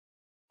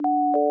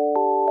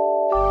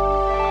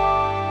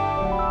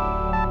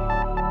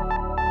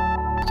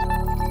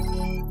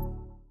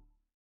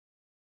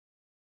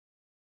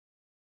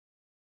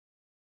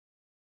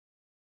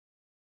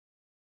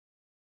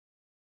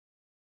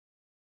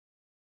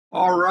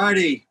All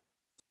righty,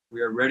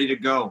 we are ready to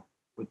go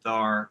with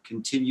our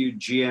continued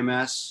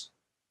GMS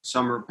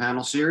summer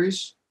panel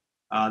series.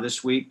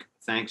 This week,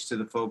 thanks to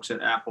the folks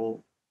at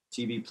Apple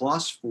TV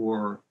Plus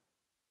for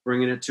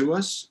bringing it to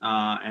us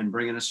and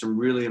bringing us some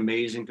really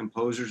amazing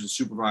composers and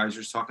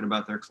supervisors talking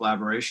about their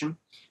collaboration.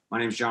 My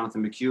name is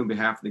Jonathan McHugh. On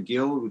behalf of the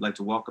Guild, we'd like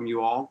to welcome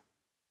you all.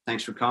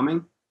 Thanks for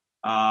coming.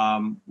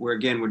 We're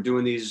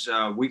doing these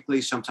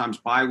weekly, sometimes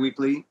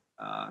bi-weekly,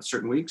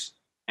 certain weeks.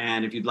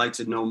 And if you'd like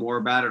to know more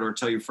about it or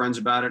tell your friends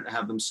about it,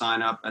 have them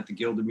sign up at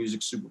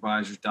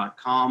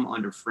theguildofmusicsupervisors.com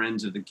under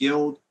Friends of the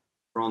Guild.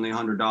 For only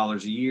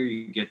 $100 a year,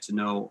 you get to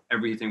know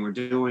everything we're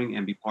doing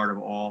and be part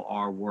of all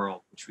our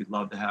world, which we'd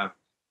love to have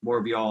more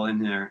of you all in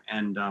there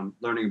and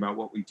learning about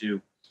what we do.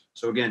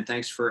 So again,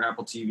 thanks for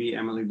Apple TV,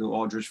 Emily Lou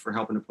Aldridge, for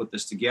helping to put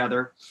this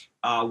together.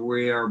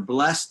 We are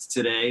blessed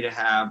today to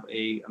have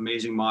an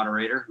amazing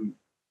moderator who's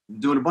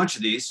doing a bunch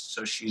of these,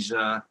 so she's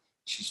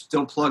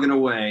still plugging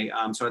away.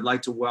 So I'd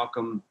like to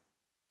welcome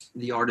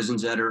the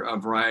Artisians editor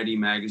of Variety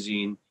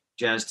magazine,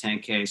 Jazz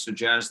Tangcay. So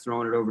Jazz,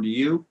 throwing it over to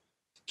you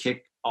to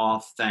kick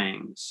off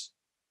things.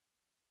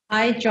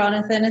 Hi,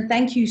 Jonathan, and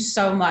thank you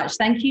so much.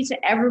 Thank you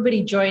to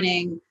everybody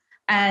joining.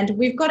 And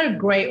we've got a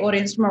great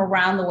audience from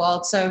around the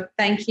world, so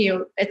thank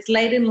you. It's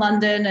late in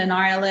London and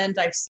Ireland.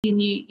 I've seen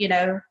you,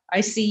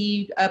 I see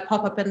you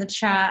pop up in the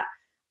chat.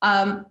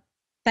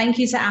 Thank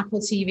you to Apple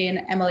TV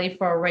and Emily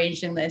for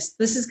arranging this.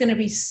 This is going to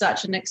be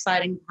such an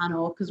exciting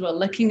panel because we're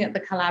looking at the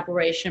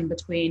collaboration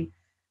between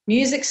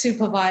music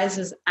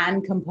supervisors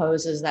and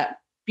composers,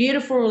 that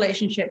beautiful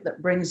relationship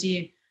that brings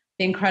you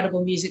the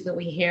incredible music that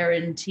we hear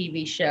in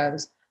TV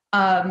shows.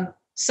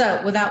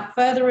 So without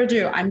further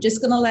ado, I'm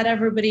just going to let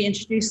everybody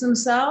introduce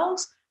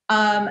themselves.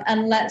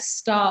 And let's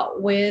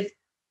start with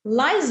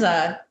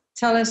Liza.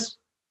 Tell us,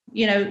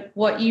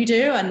 what you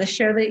do and the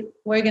show that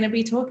we're going to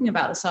be talking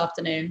about this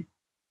afternoon.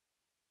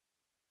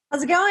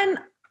 How's it going?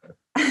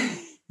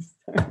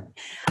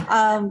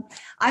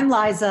 I'm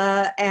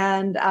Liza,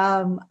 and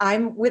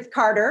I'm with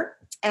Carter,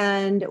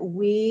 and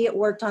we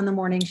worked on the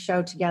morning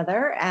show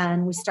together,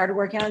 and we started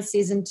working on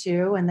season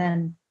 2, and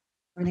then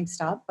everything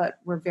stopped, but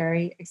we're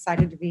very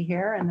excited to be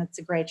here, and it's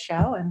a great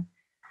show, and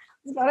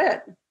that's about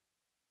it.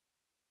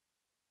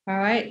 All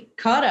right,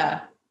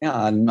 Carter. Yeah,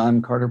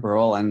 I'm Carter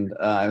Burwell, and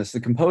I was the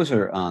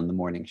composer on the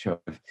morning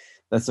show.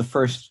 That's the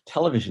first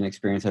television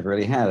experience I've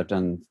really had. I've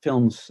done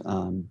films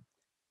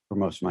for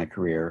most of my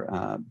career,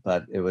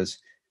 but it was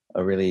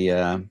a really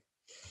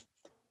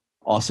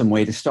awesome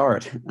way to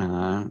start.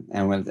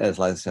 And when, as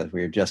Liza said,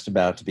 we were just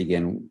about to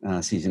begin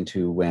season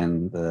 2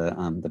 when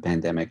the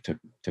pandemic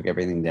took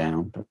everything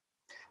down. But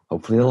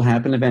hopefully it'll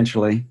happen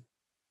eventually.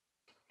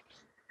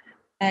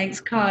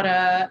 Thanks,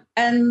 Carter.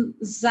 And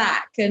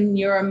Zach, and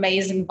your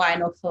amazing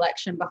vinyl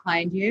collection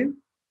behind you.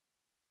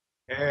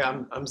 Hey,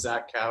 I'm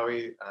Zach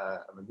Cowie.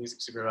 I'm a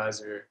music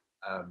supervisor.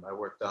 I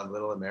worked on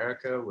Little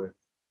America with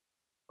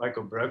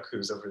Michael Brook,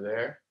 who's over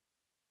there.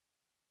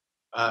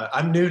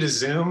 I'm new to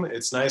Zoom.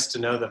 It's nice to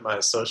know that my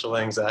social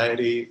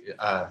anxiety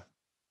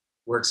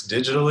works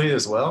digitally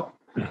as well.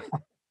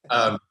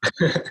 And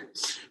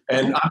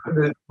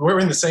we're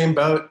in the same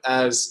boat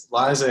as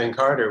Liza and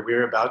Carter. We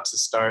were about to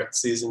start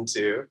season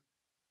 2,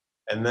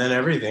 and then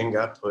everything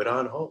got put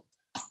on hold.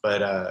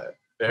 But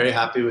very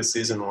happy with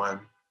season 1,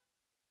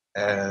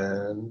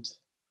 and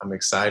I'm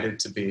excited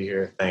to be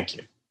here. Thank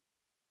you.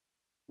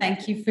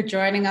 Thank you for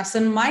joining us.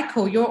 And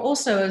Michael, you're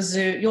also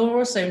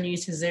new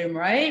to Zoom,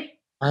 right?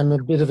 I'm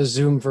a bit of a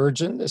Zoom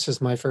virgin. This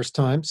is my first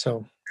time,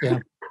 so yeah.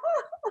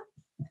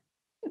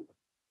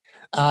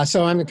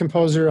 So I'm the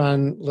composer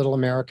on Little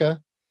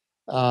America.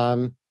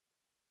 Worked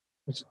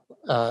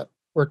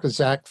with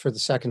Zach for the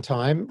second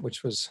time,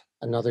 which was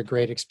another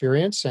great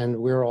experience, and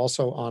we're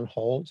also on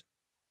hold.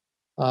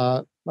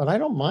 But I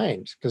don't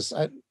mind, because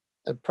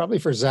probably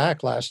for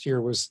Zach last year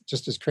was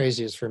just as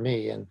crazy as for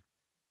me, and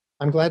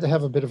I'm glad to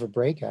have a bit of a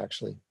break,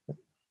 actually. But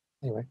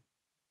anyway.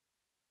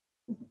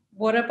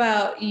 What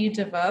about you,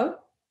 DeVoe?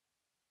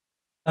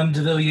 I'm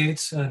DeVoe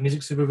Yates,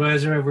 music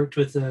supervisor. I worked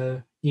with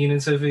Ian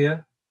and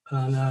Sofia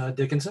on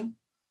Dickinson.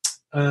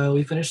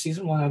 We finished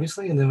season 1,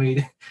 obviously, and then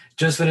we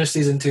just finished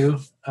season 2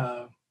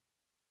 about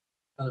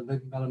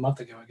a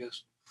month ago, I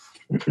guess.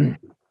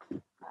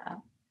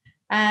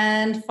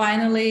 And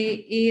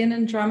finally, Ian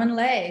and Drum and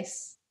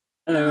Lace.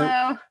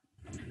 Hello.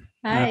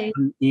 Hi.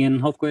 I'm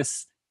Ian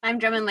Hultquist. I'm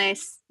Drum and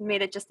Lace.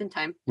 Made it just in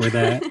time. We're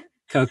the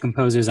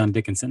co-composers on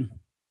Dickinson.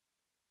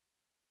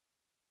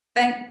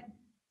 Thank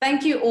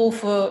you all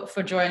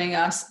for joining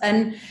us.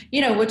 And,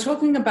 we're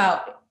talking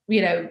about,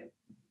 being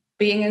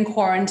in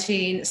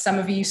quarantine. Some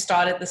of you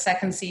started the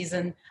second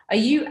season. Are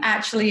you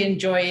actually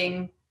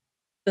enjoying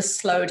the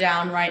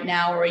slowdown right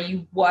now, or are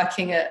you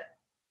working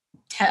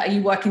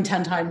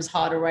 10 times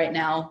harder right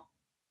now?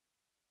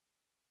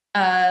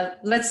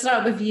 Let's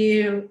start with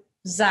you,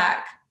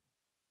 Zach.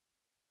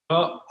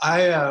 Well,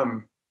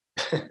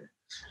 this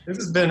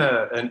has been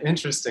an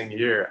interesting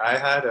year. I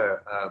had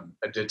a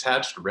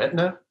detached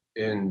retina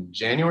in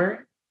January,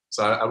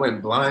 so I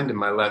went blind in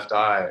my left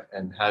eye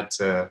and had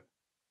to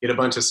get a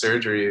bunch of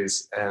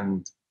surgeries.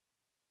 And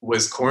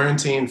was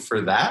quarantined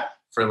for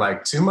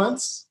like 2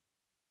 months.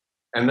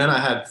 And then I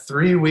had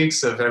 3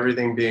 weeks of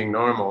everything being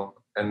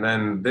normal, and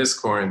then this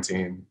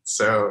quarantine.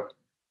 So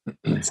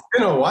it's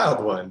been a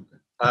wild one.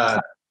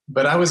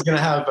 But I was going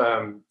to have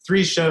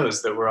 3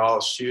 shows that we're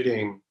all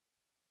shooting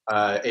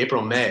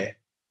April, May.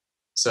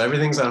 So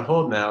everything's on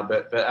hold now.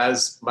 But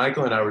as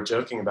Michael and I were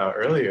joking about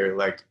earlier,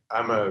 like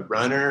I'm a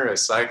runner, a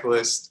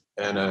cyclist,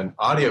 and an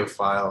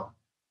audiophile.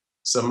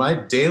 So my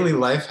daily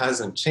life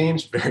hasn't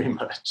changed very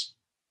much.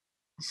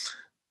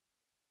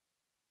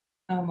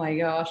 Oh my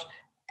gosh.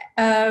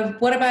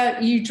 What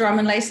about you, Drum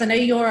and Lace? I know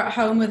you're at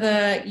home with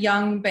a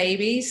young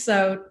baby.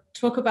 So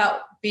talk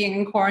about being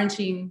in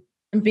quarantine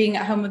and being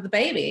at home with the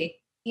baby.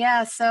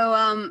 Yeah. So,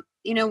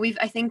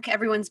 I think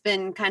everyone's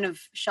been kind of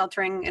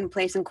sheltering in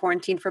place in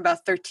quarantine for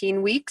about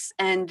 13 weeks,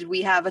 and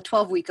we have a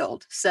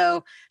 12-week-old.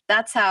 So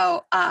that's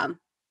how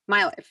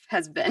my life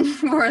has been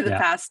for the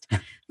past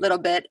little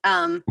bit.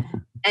 And,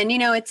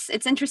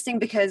 it's interesting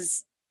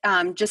because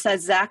just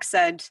as Zach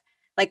said,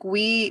 like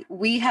we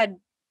had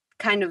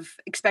kind of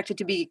expected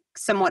to be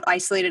somewhat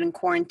isolated and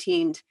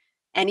quarantined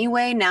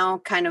anyway, now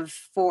kind of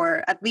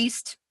for at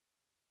least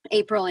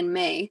April and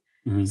May.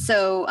 Mm-hmm.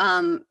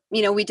 So,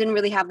 we didn't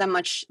really have that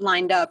much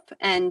lined up,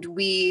 and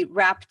we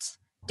wrapped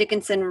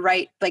Dickinson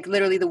right, like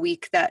literally the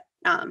week that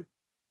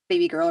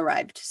baby girl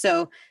arrived.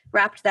 So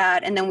wrapped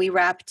that, and then we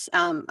wrapped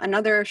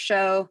another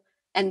show,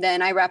 and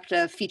then I wrapped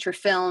a feature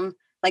film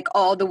like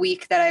all the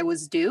week that I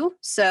was due.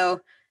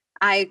 So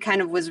I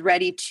kind of was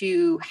ready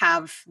to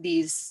have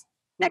these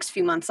next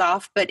few months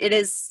off, but it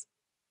is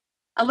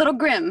a little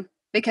grim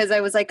because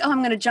I was like, oh, I'm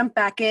going to jump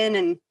back in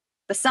and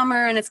the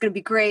summer and it's going to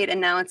be great. And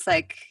now it's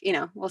like,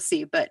 we'll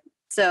see. But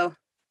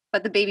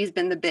the baby's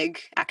been the big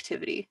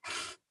activity.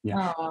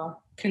 Yeah. Oh,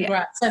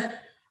 congrats. Yeah. So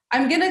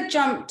I'm going to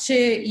jump to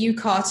you,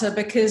 Carter,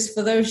 because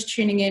for those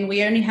tuning in,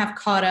 we only have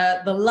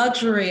Carter, the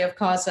luxury of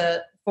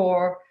Carter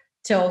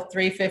till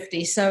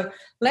 3:50. So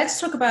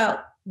let's talk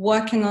about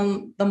working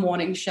on the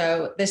morning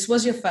show. This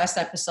was your first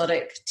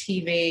episodic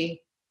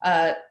TV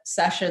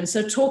session.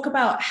 So talk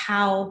about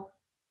how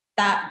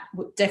that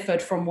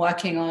differed from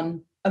working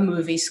on a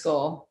movie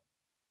score.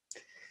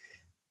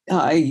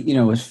 I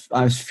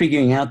was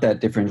figuring out that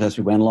difference as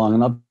we went along,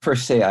 and I'll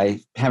first say I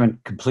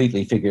haven't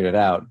completely figured it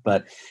out,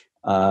 but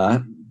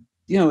the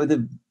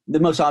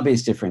most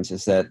obvious difference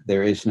is that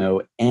there is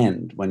no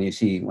end. When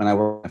I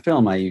work on a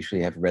film, I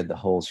usually have read the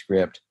whole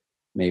script.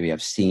 Maybe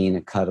I've seen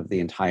a cut of the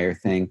entire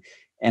thing,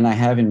 and I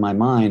have in my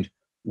mind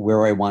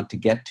where I want to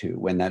get to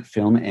when that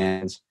film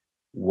ends,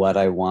 what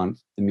I want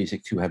the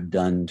music to have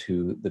done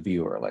to the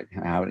viewer, like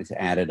how it's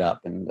added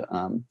up and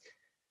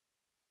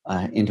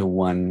into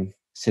one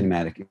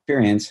cinematic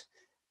experience.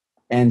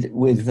 And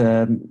with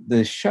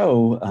the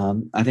show,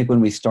 I think when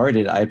we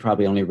started, I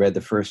probably only read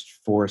the first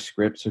 4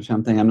 scripts or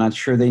something. I'm not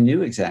sure they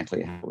knew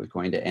exactly how it was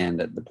going to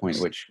end at the point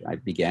at which I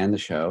began the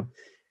show.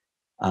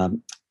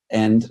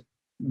 And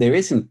there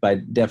isn't, by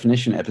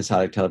definition,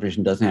 episodic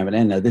television doesn't have an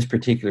end. Now, this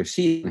particular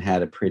season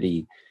had a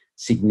pretty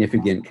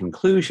significant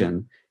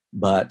conclusion,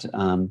 but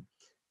and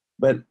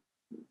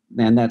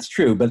that's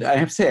true. But I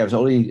have to say,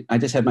 I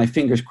just had my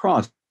fingers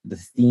crossed. The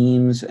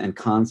themes and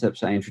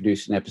concepts I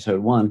introduced in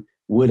episode 1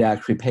 would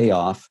actually pay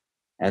off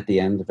at the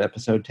end of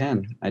episode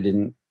 10. I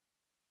didn't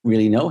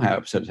really know how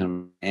episode 10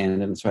 would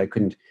end, and so I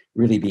couldn't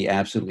really be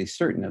absolutely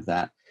certain of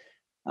that.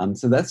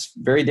 So that's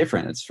very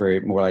different. It's very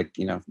more like,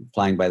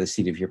 flying by the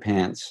seat of your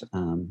pants.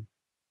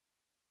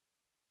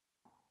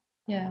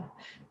 Yeah.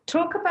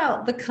 Talk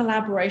about the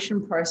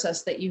collaboration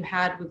process that you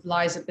had with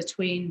Liza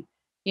between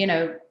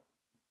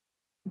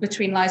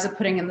Liza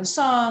putting in the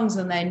songs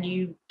and then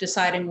you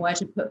deciding where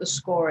to put the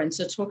score in.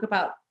 So talk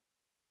about.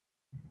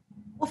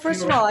 Well,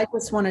 first of all, I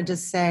just wanted to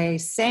say,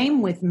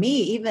 same with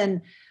me.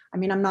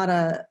 I'm not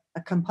a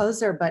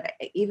composer, but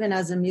even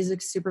as a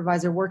music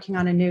supervisor working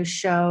on a new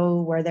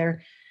show where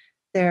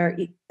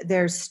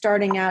they're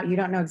starting out, you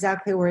don't know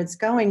exactly where it's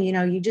going.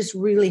 You just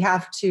really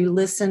have to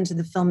listen to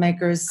the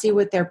filmmakers, see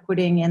what they're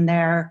putting in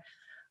there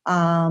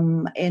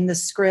in the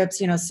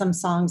scripts. Some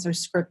songs are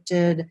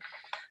scripted.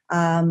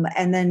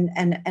 And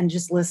then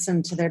just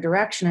listen to their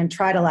direction and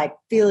try to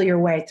feel your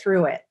way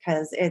through it.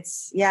 Cause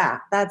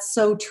that's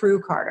so true,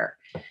 Carter.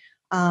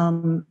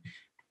 Go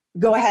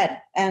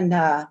ahead. And,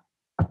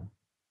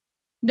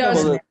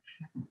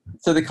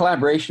 so the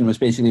collaboration was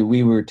basically,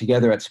 we were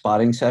together at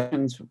spotting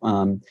sessions.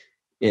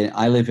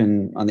 I live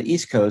on the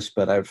East Coast,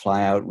 but I would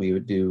fly out. We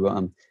would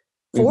do,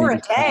 4 a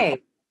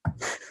day.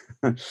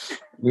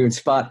 We would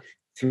spot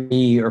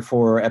 3 or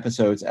 4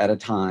 episodes at a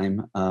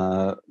time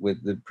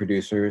with the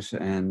producers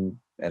and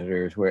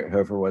editors,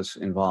 whoever was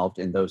involved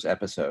in those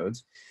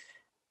episodes.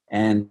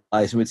 And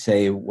Liza would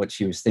say what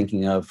she was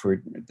thinking of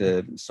for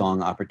the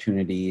song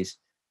opportunities.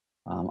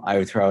 I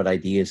would throw out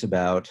ideas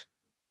about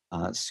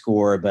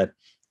score, but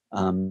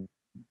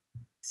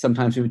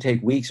sometimes it would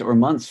take weeks or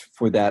months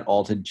for that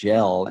all to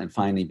gel and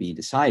finally be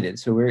decided.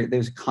 So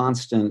there's a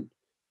constant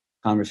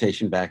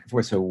conversation back and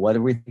forth. So what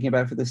are we thinking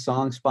about for the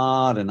song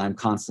spot? And I'm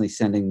constantly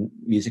sending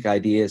music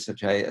ideas,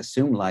 which I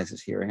assume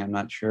Liza's hearing. I'm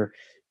not sure,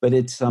 but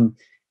it's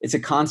it's a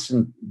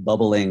constant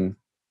bubbling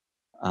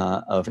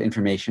of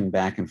information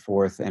back and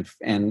forth,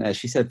 and as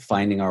she said,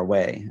 finding our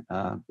way.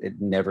 It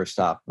never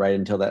stopped. Right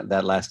until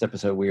that last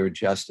episode, we were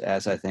just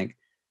as, I think,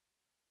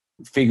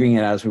 figuring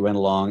it out as we went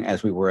along,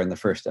 as we were in the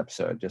first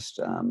episode. Just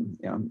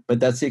but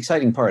that's the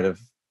exciting part of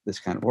this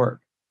kind of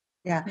work.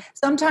 Yeah.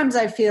 Sometimes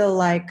I feel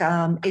like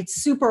it's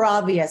super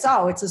obvious.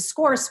 Oh, it's a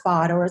score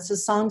spot or it's a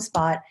song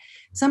spot.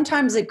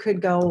 Sometimes it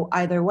could go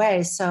either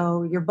way.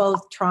 So we're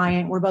both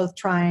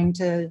trying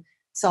to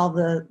solve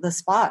the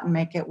spot and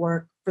make it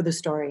work for the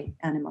story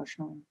and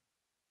emotionally.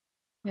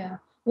 Yeah.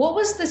 What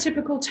was the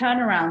typical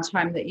turnaround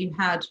time that you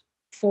had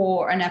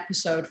for an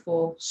episode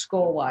for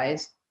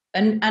score-wise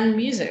and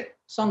music,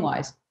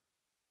 song-wise?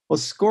 Well,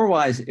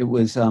 score-wise, it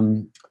was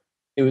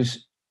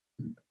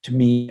to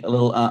me a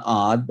little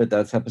odd, but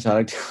that's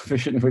episodic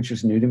television, which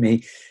was new to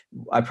me.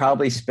 I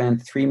probably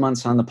spent 3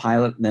 months on the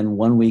pilot and then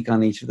 1 week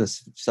on each of the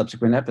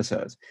subsequent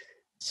episodes.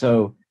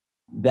 So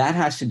that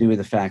has to do with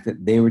the fact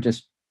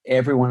that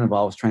everyone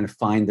involved was trying to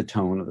find the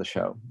tone of the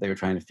show. They were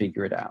trying to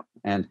figure it out.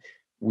 And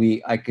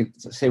I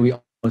could say we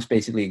almost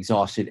basically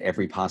exhausted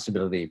every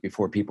possibility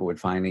before people would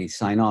finally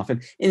sign off.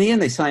 And in the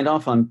end, they signed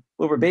off on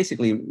what were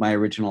basically my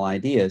original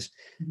ideas.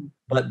 Mm-hmm.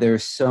 But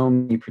there's so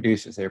many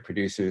producers. There are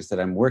producers that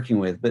I'm working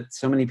with, but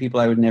so many people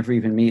I would never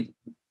even meet.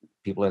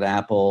 People at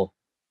Apple,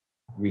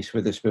 Reese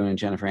Witherspoon and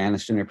Jennifer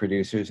Aniston are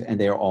producers, and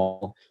they're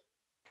all,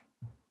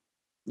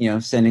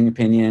 sending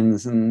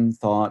opinions and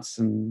thoughts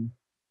and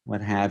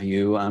what have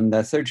you.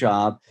 That's their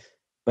job.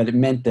 But it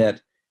meant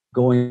that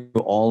going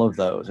through all of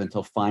those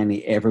until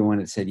finally everyone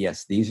had said,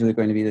 yes, these are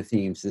going to be the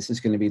themes. This is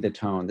going to be the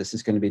tone. This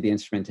is going to be the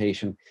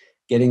instrumentation.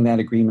 Getting that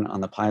agreement on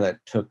the pilot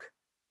took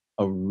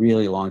a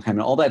really long time.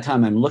 And all that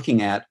time I'm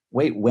looking at,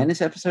 wait, when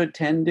is episode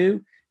 10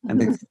 due? And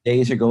the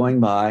days are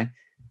going by.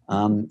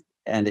 And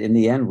in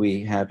the end,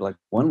 we had like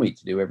 1 week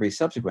to do every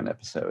subsequent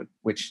episode,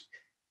 which,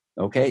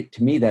 okay,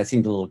 to me, that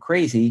seems a little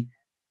crazy.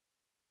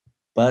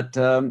 But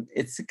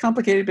it's a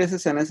complicated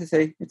business. And as I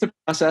say, it's a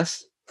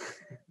process.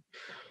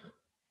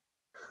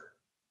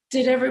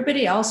 Did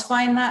everybody else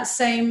find that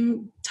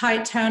same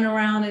tight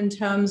turnaround in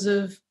terms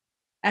of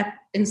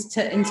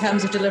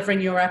delivering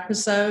your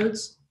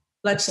episodes?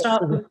 Let's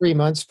start with the 3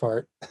 months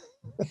part.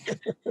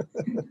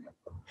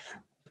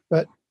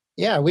 But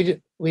yeah,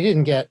 we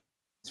didn't get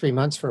 3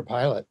 months for a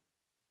pilot,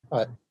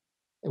 but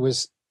it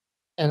was,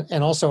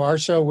 and also our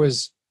show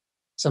was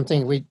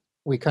something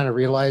we kind of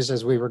realized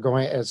as we were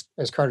going, as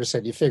Carter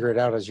said, you figure it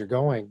out as you're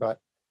going, but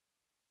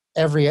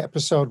every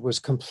episode was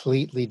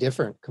completely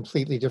different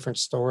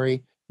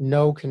story,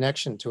 no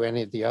connection to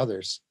any of the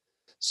others.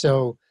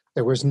 So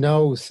there was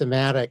no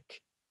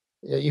thematic,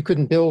 you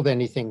couldn't build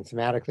anything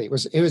thematically.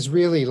 It was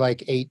really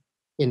like 8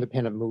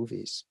 independent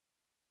movies.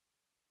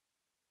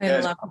 I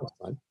love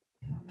it.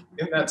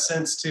 In that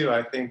sense too,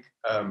 I think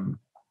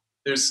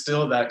there's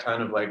still that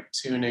kind of like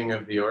tuning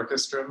of the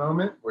orchestra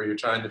moment where you're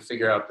trying to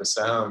figure out the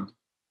sound.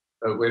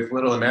 But with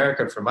Little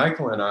America, for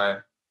Michael and I,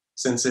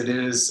 since it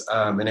is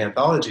an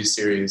anthology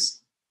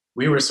series,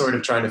 we were sort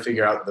of trying to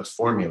figure out the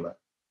formula.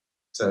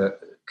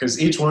 Because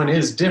each one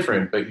is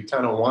different, but you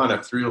kind of want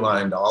a through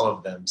line to all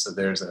of them. So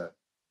there's a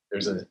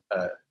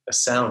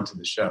sound to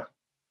the show.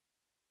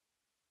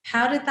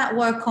 How did that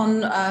work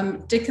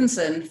on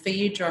Dickinson for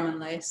you, Drum and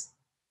Lace?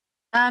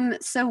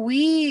 So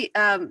we,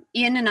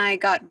 Ian and I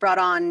got brought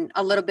on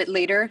a little bit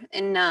later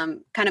in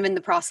kind of in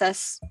the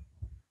process.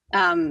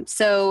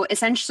 So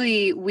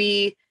essentially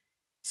we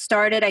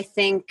started, I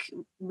think,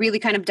 really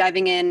kind of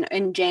diving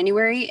in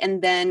January,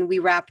 and then we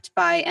wrapped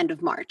by end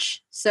of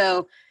March.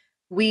 So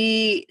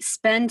we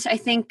spent, I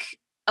think,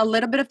 a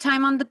little bit of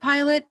time on the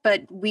pilot,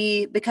 but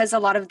because a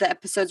lot of the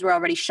episodes were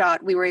already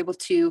shot, we were able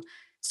to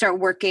start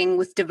working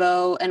with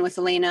DeVoe and with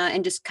Elena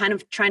and just kind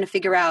of trying to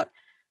figure out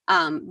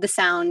the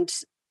sound,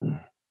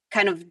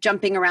 kind of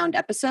jumping around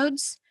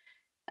episodes.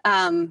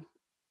 And,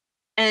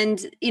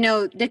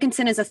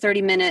 Dickinson is a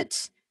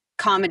 30-minute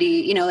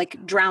comedy,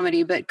 like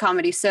dramedy, but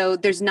comedy. So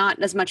there's not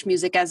as much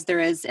music as there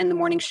is in the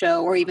morning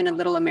show or even in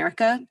Little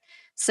America.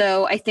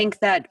 So I think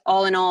that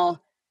all in all,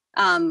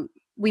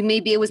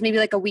 it was maybe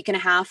like a week and a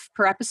half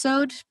per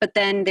episode, but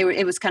then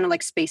it was kind of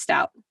like spaced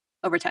out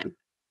over time.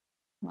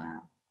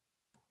 Wow.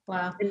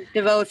 And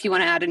DeVoe, if you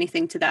want to add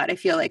anything to that, I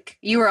feel like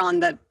you were on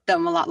them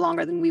a lot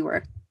longer than we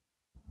were.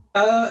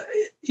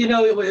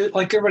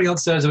 Like everybody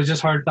else says, it was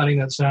just hard finding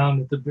that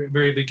sound at the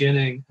very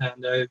beginning.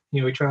 And,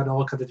 we tried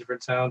all kinds of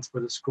different sounds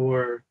for the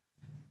score.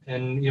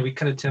 And, we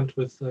kind of temped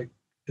with like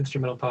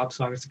instrumental pop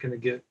songs to kind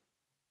of get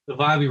the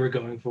vibe we were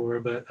going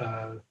for. But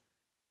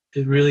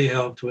it really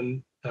helped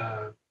when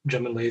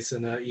Drum and Lace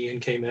and Ian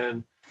came in,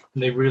 and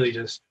they really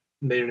just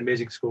made an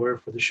amazing score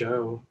for the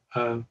show.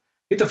 I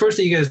think the first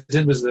thing you guys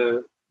did was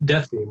the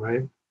death theme,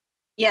 right?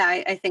 Yeah,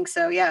 I think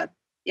so. Yeah,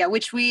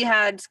 which we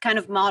had kind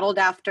of modeled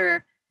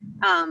after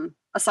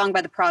a song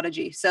by The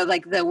Prodigy. So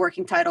like the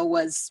working title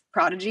was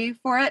Prodigy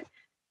for it,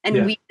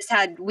 and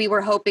we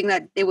were hoping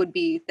that it would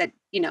be that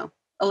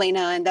Elena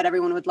and that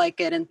everyone would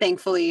like it, and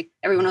thankfully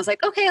everyone was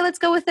like, okay, let's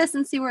go with this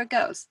and see where it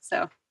goes.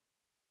 So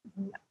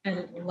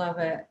I love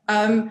it.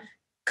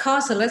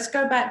 Carter, let's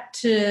go back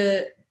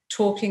to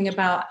talking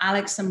about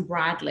Alex and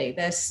Bradley.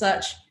 They're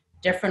such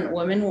different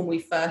women when we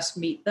first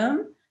meet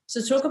them.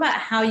 So talk about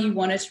how you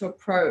wanted to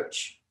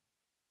approach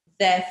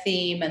their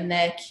theme and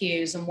their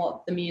cues and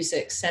what the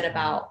music said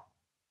about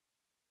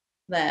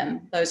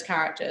them, those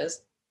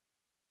characters.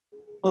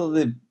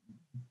 Well,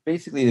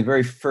 basically the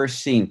very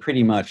first scene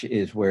pretty much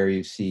is where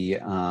you see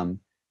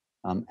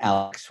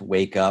Alex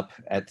wake up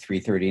at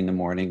 3:30 in the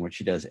morning, which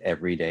she does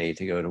every day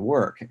to go to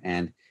work,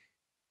 and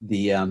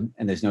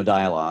there's no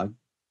dialogue.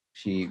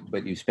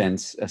 But you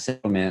spend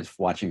several minutes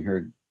watching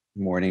her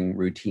morning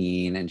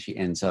routine, and she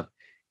ends up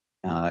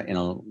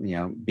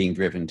being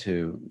driven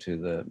to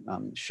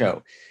the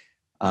show.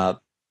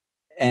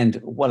 And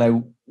what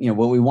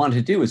we want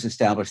to do is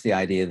establish the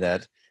idea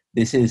that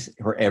this is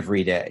her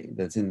every day.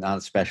 That's not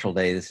a special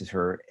day. This is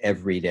her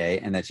every day,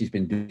 and that she's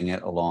been doing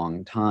it a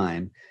long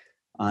time.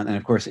 And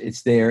of course,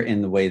 it's there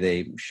in the way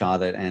they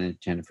shot it and in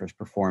Jennifer's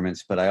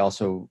performance. But I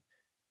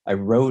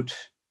wrote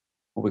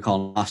what we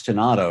call an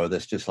ostinato,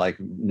 this just like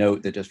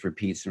note that just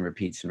repeats and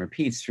repeats and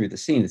repeats through the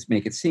scene to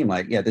make it seem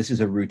like, yeah, this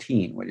is a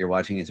routine. What you're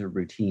watching is a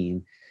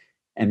routine.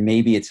 And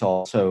maybe it's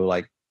also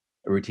like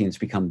a routine's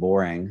become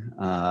boring.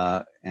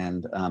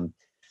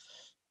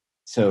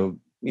 So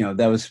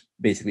that was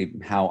basically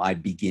how I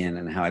began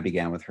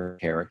with her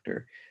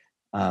character.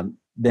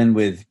 Then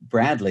with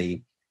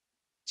Bradley,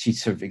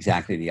 she's sort of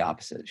exactly the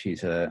opposite.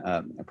 She's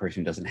a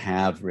person who doesn't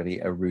have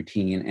really a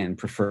routine and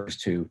prefers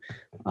to,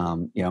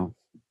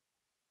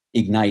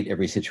 ignite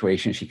every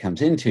situation she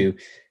comes into.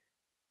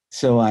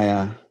 So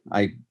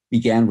I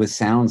began with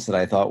sounds that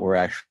I thought were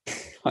actually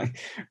like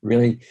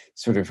really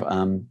sort of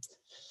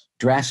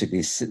drastic.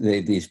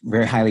 These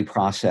very highly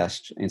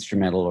processed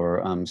instrumental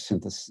or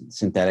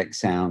synthetic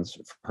sounds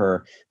for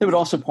her that would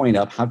also point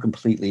up how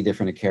completely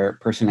different a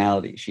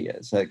personality she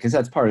is, because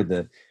that's part of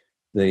the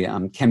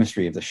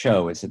chemistry of the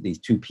show, is that these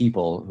two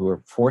people who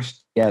are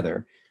forced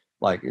together,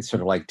 like it's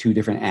sort of like two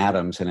different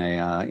atoms in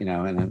in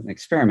an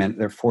experiment.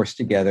 They're forced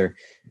together,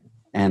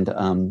 and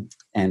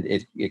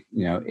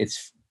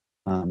it's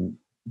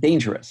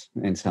dangerous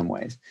in some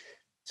ways.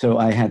 So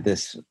I had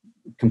this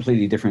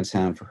completely different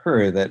sound for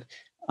her that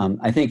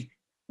I think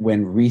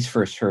when Reese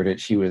first heard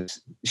it,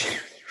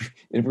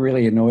 it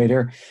really annoyed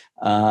her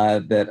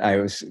that I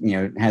was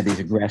had these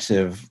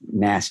aggressive,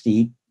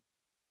 nasty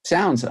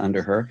sounds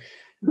under her.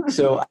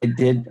 So I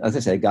did, as I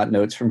said, got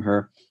notes from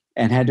her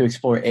and had to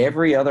explore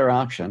every other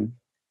option.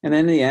 And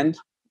then in the end,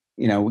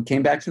 we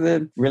came back to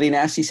the really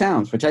nasty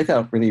sounds, which I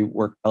thought really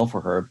worked well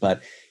for her.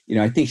 But,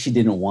 I think she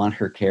didn't want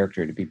her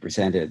character to be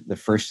presented the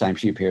first time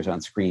she appears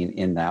on screen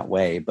in that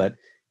way. But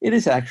it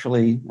is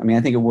actually, I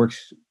think it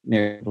works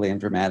narratively and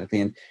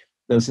dramatically. And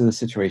those are the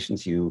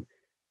situations you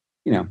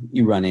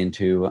run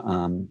into.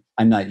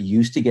 I'm not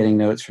used to getting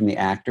notes from the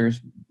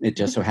actors. It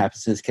just so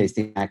happens in this case,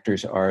 the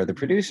actors are the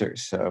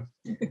producers. So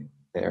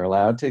they're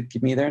allowed to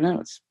give me their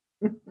notes.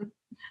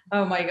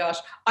 Oh my gosh.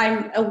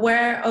 I'm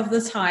aware of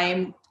the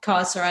time,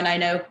 Carter, and I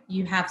know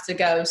you have to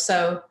go.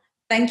 So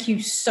thank you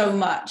so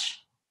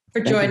much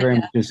for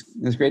joining us. It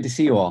was great to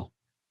see you all.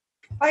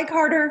 Bye,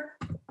 Carter.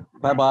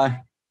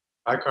 Bye-bye.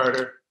 Bye,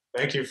 Carter.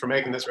 Thank you for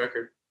making this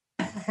record.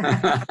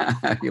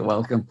 You're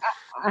welcome.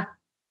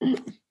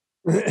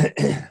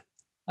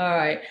 All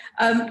right.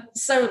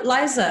 So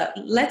Liza,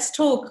 let's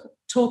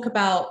talk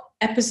about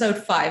episode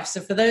 5. So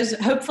for those,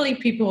 hopefully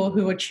people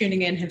who are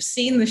tuning in have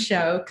seen the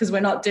show because we're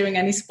not doing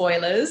any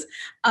spoilers.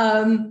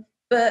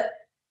 But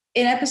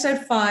in episode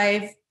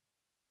 5,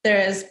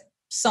 there's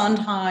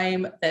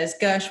Sondheim, there's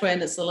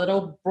Gershwin, it's a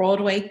little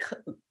Broadway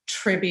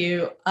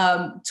tribute.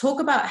 Talk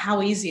about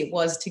how easy it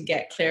was to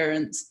get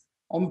clearance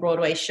on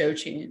Broadway show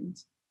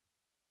tunes.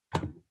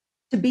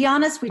 To be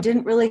honest, we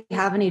didn't really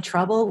have any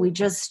trouble. We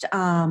just,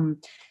 so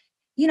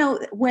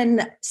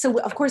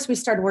of course we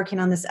started working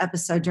on this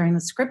episode during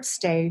the script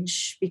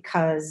stage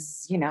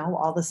because,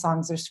 all the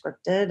songs are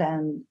scripted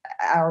and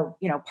are,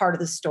 part of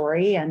the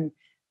story, and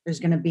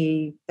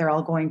they're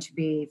all going to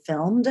be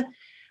filmed.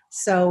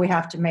 So we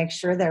have to make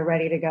sure they're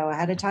ready to go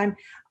ahead of time.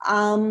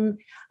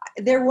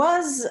 There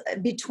was,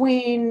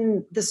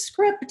 between the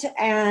script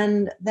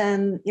and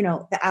then,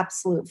 the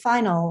absolute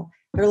final,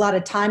 there are a lot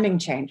of timing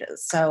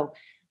changes. So,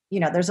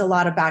 there's a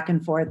lot of back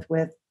and forth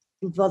with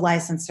the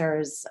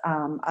licensors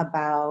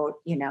about,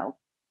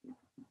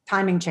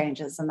 timing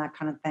changes and that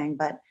kind of thing.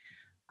 But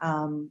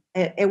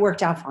it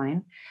worked out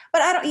fine.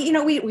 But I don't,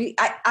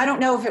 I don't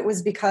know if it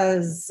was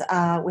because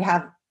we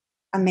have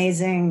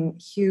amazing,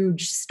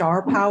 huge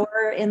star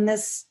power in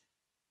this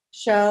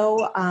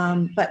show,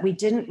 but we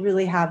didn't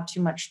really have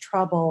too much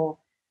trouble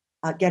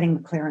getting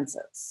the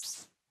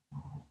clearances.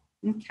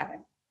 Okay.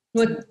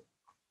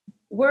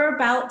 We're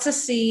about to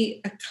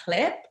see a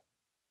clip.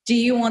 Do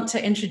you want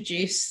to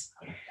introduce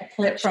a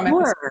clip from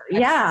Sure.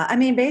 episode? Yeah.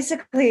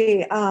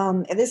 Basically,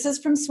 this is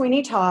from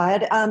Sweeney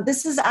Todd.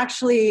 This is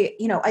actually,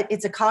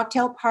 it's a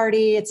cocktail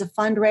party. It's a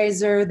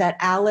fundraiser that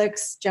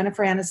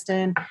Jennifer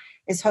Aniston,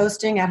 is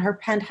hosting at her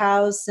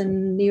penthouse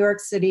in New York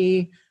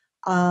City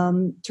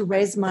to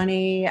raise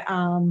money.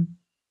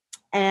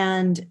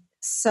 And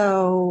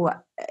So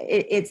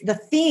it's the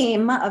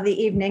theme of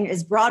the evening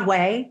is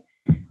Broadway.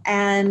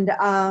 And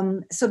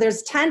so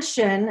there's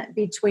tension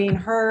between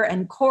her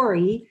and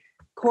Corey.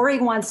 Corey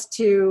wants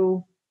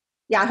to,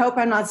 I hope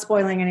I'm not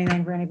spoiling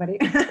anything for anybody.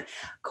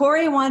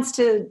 Corey wants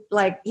to,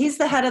 he's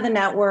the head of the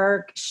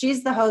network.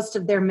 She's the host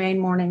of their main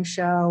morning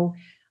show.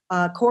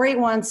 Corey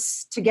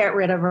wants to get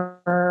rid of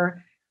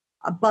her.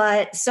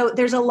 But so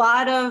there's a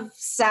lot of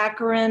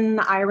saccharine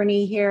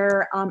irony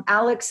here.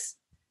 Alex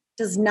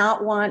does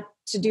not want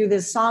to do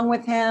this song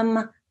with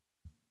him.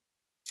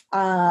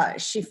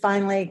 She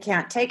finally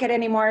can't take it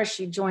anymore.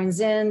 She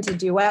joins in to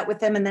duet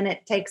with him, and then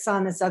it takes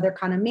on this other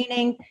kind of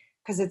meaning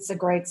because it's a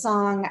great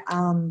song,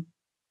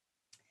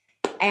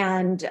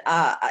 and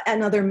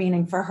another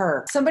meaning for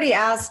her. Somebody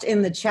asked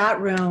in the chat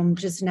room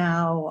just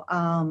now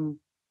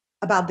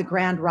about the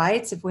grand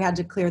rights, if we had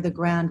to clear the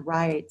grand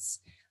rights.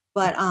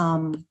 But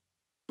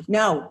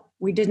no,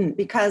 we didn't,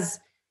 because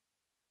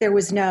there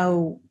was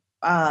no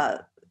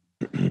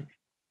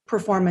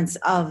performance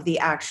of the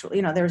actual,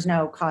 there's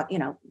no,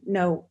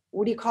 no,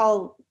 what do you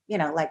call,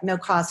 no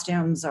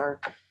costumes or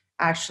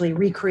actually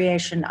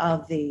recreation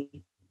of the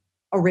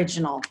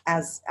original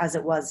as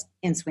it was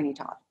in Sweeney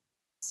Todd.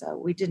 So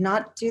we did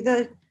not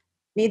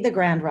need the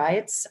grand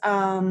rights.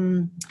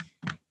 And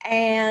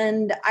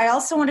I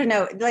also want to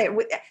know,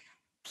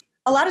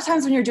 a lot of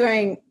times when you're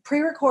doing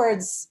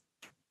pre-records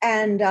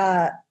and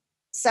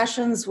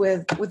sessions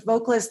with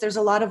vocalists, there's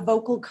a lot of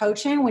vocal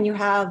coaching when you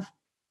have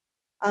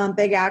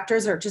big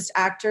actors or just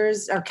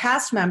actors or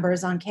cast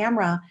members on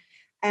camera.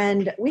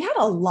 And we had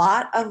a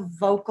lot of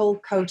vocal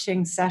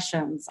coaching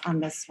sessions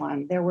on this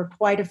one. There were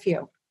quite a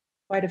few,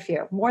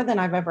 more than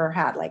I've ever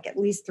had, at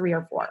least 3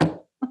 or 4.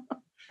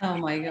 Oh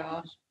my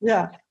gosh.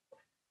 Yeah.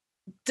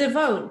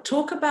 DeVoe,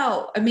 talk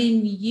about,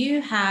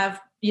 you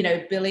have,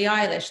 Billie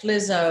Eilish,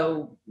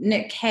 Lizzo,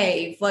 Nick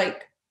Cave,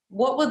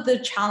 what were the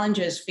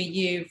challenges for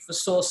you for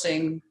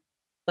sourcing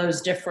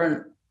those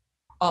different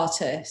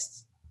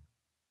artists?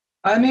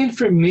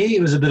 For me,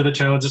 it was a bit of a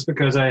challenge just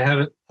because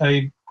I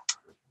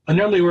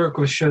normally work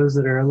with shows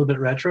that are a little bit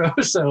retro.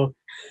 So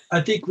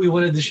I think we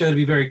wanted the show to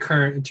be very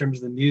current in terms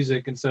of the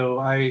music. And so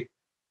I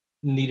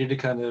needed to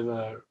kind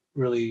of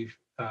really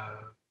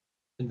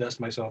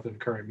invest myself in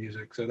current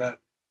music. So that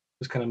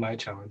was kind of my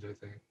challenge, I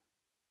think.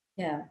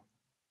 Yeah.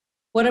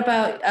 What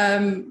about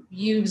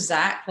you,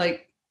 Zach,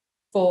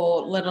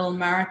 for Little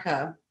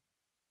America?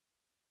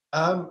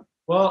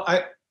 Well,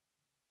 I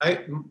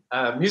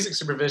music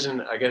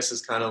supervision, I guess,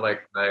 is kind of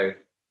like my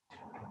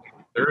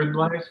third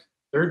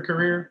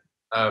career.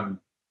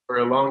 For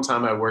a long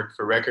time, I worked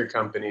for record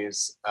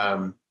companies,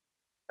 and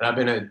I've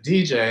been a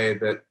DJ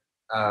that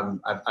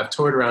I've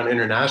toured around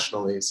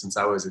internationally since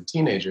I was a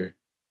teenager.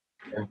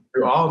 And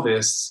through all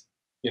this,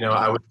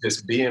 I would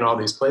just be in all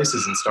these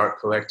places and start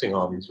collecting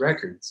all these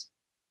records.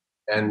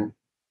 And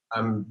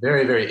I'm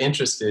very, very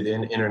interested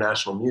in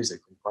international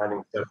music and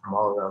finding stuff from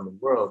all around the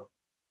world.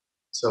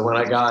 So when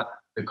I got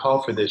the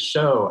call for this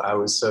show, I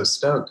was so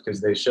stoked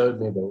because they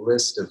showed me the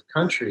list of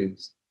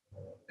countries,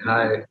 and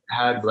I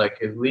had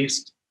at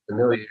least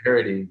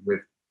familiarity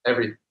with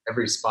every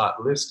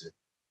spot listed.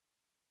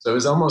 So it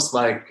was almost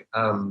like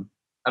I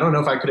don't know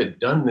if I could have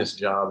done this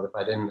job if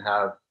I didn't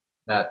have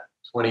that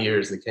 20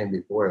 years that came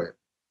before it.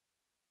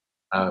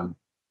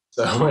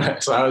 So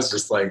I was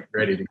just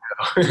ready to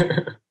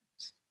go.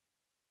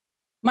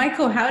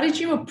 Michael, how did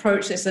you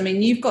approach this?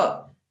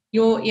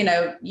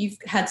 You've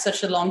had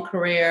such a long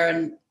career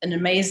and an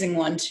amazing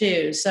one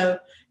too. So,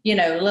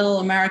 Little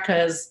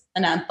America is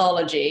an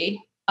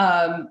anthology.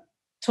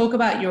 Talk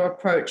about your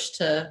approach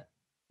to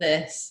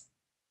this.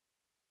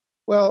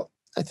 Well,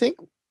 I think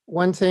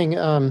one thing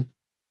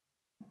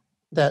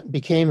that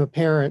became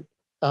apparent,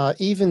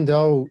 even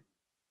though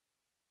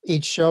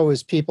each show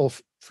is people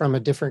from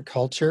a different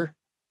culture,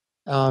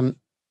 in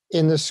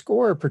the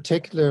score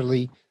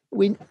particularly,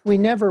 we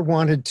never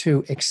wanted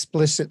to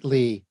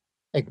explicitly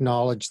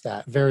acknowledge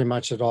that very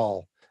much at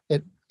all.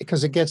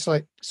 Because it gets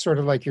sort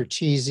of like your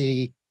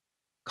cheesy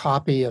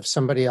copy of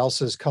somebody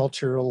else's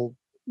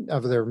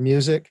of their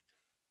music.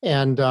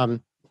 And I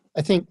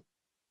think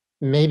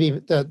maybe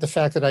the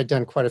fact that I'd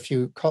done quite a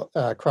few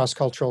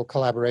cross-cultural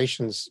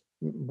collaborations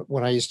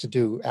when I used to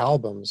do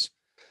albums,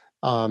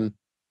 that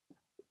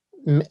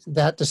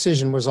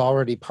decision was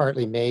already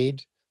partly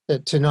made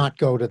to not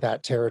go to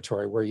that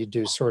territory where you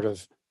do sort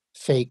of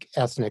fake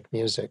ethnic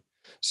music.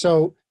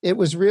 So it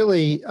was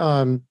really,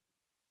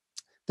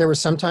 there was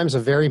sometimes a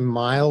very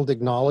mild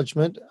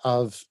acknowledgement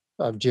of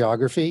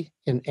geography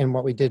in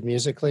what we did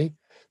musically.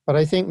 But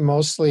I think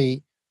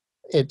mostly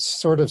it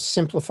sort of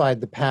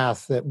simplified the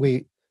path that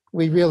we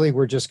really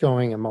were just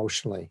going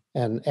emotionally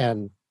and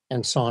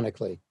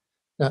sonically,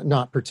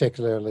 not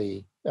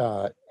particularly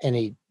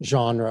any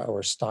genre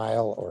or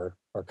style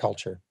or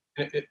culture.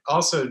 It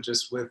also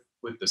just with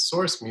the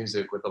source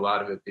music, with a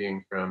lot of it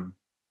being from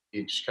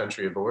each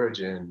country of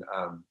origin,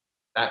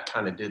 that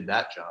kind of did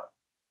that job.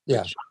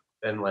 Yeah.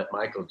 Then let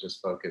Michael just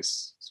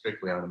focus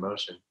strictly on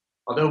emotion.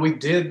 Although we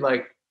did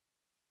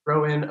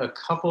throw in a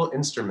couple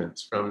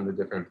instruments from the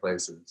different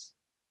places,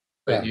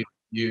 but yeah.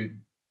 you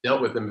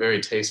dealt with them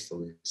very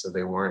tastefully, so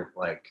they weren't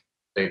like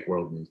fake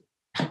world music.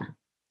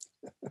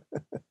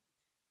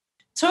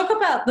 Talk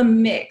about the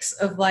mix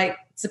of like,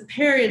 it's a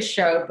period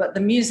show, but the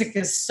music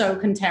is so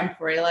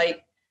contemporary.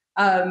 Like,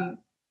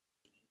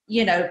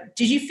 you know,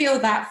 did you feel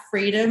that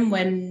freedom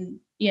when,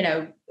 you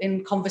know,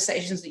 in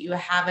conversations that you were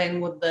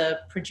having with the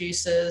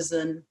producers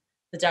and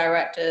the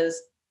directors?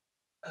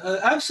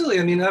 Absolutely.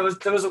 I mean, that was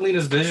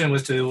Alina's vision,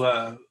 was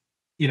to,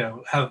 you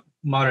know, have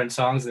modern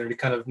songs there to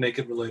kind of make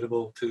it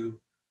relatable to,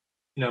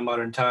 you know,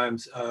 modern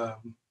times.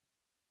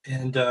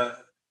 And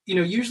you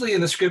know, usually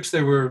in the scripts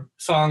there were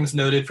songs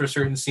noted for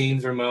certain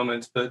scenes or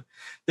moments, but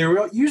they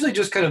were usually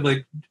just kind of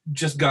like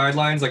just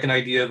guidelines, like an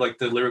idea of like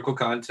the lyrical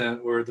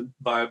content or the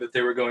vibe that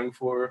they were going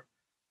for.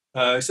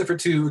 Except for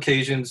two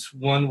occasions.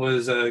 One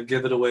was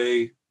 "Give It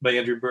Away" by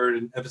Andrew Bird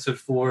in episode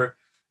 4,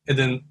 and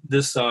then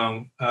this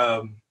song,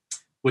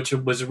 which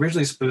was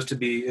originally supposed to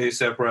be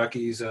A$AP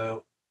Rocky's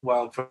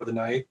 "Wild for the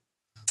Night."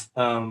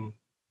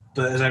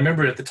 But as I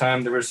remember at the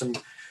time, there were some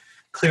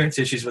clearance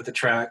issues with the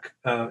track,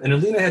 and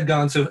Alina had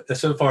gone so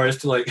far as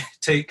to like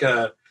take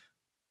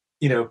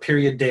you know,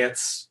 period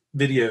dance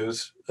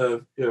videos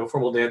of, you know,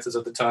 formal dances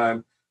at the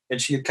time,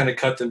 and she had kind of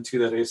cut them to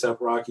that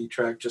A$AP Rocky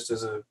track just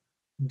as a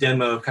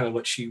demo of kind of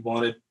what she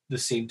wanted the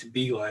scene to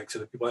be like, so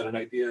that people had an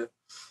idea.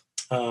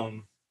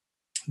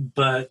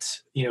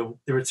 But you know,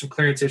 there were some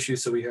clearance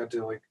issues, so we had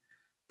to like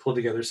pull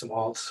together some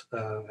alts,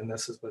 and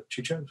this is what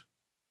she chose.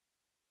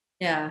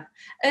 Yeah.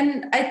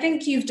 And I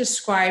think you've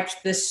described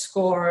this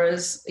score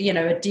as, you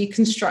know, a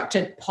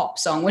deconstructed pop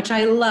song, which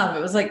I love. It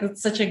was like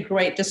such a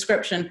great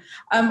description.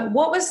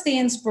 What was the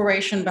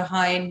inspiration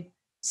behind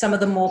some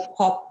of the more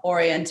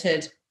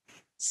pop-oriented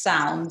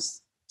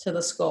sounds to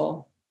the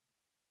score?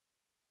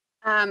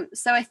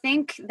 So I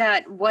think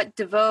that what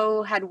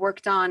DeVoe had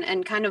worked on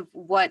and kind of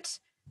what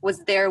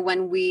was there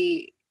when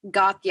we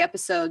got the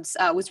episodes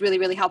was really,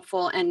 really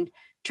helpful, and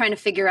trying to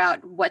figure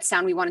out what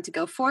sound we wanted to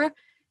go for.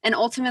 And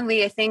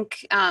ultimately, I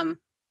think,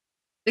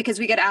 because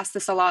we get asked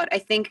this a lot, I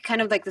think kind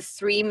of like the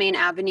three main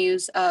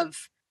avenues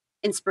of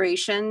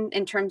inspiration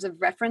in terms of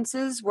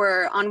references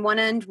were, on one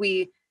end,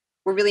 we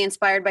were really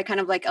inspired by kind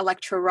of like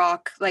electro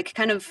rock, like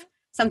kind of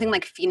something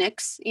like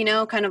Phoenix, you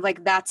know, kind of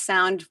like that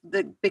sound,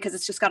 because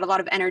it's just got a lot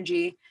of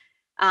energy.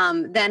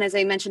 Then, as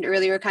I mentioned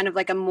earlier, kind of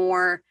like a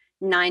more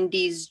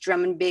 90s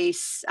drum and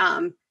bass,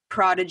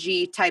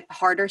 Prodigy type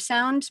harder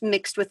sound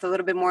mixed with a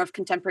little bit more of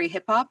contemporary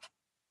hip hop.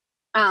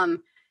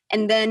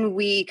 And then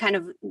we kind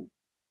of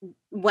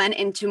went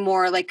into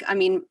more like, I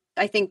mean,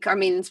 I think our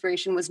main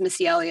inspiration was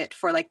Missy Elliott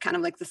for like kind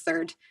of like the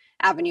third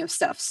avenue of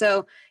stuff.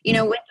 So, you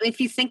know,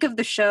 if you think of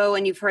the show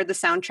and you've heard the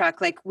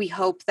soundtrack, like we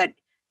hope that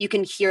you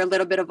can hear a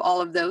little bit of all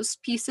of those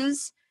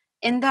pieces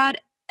in that,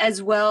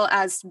 as well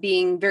as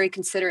being very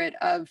considerate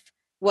of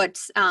what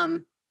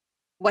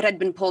had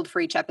been pulled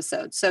for each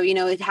episode. So, you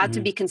know, it had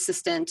to be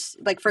consistent.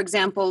 Like, for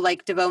example,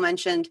 like DeVoe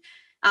mentioned,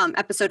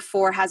 episode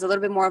 4 has a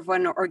little bit more of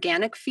an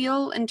organic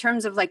feel in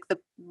terms of like the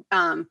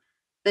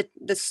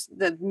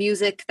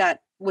music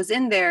that was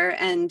in there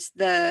and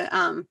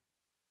the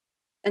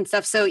and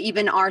stuff. So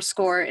even our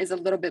score is a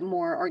little bit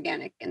more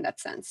organic in that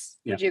sense.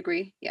 Yeah. Would you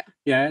agree? Yeah.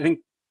 Yeah, I think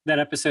that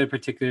episode in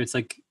particular, it's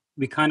like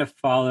we kind of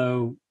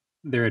follow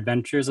their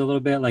adventures a little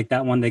bit. Like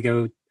that one, they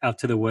go out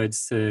to the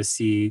woods to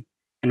see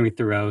Henry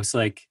Thoreau. So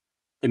like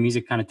the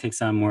music kind of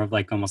takes on more of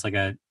like almost like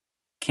a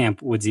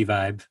camp woodsy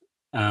vibe.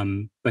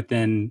 But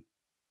then,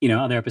 you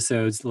know, other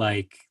episodes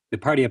like the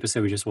party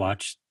episode we just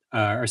watched,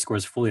 our score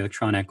is fully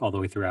electronic all the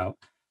way throughout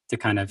to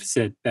kind of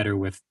sit better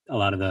with a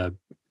lot of the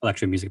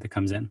electro music that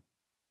comes in.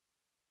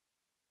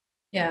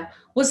 Yeah.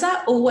 Was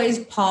that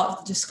always part of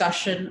the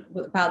discussion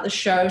about the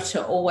show,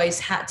 to always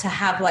had to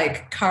have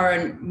like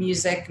current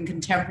music and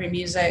contemporary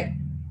music?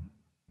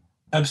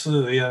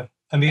 Absolutely, yeah.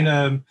 I mean,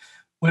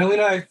 when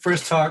Alina and I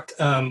first talked,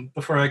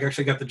 before I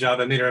actually got the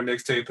job, I made her a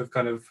mixtape of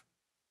kind of,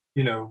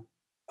 you know,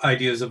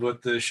 ideas of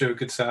what the show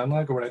could sound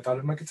like or what I thought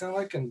it might sound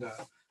like, and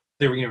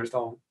they were, you know, just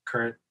all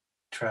current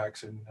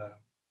tracks, and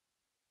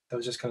that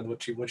was just kind of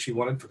what she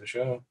wanted for the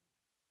show.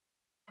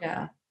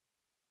 Yeah.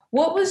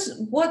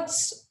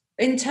 What's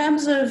in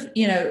terms of,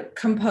 you know,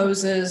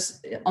 composers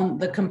on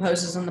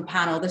the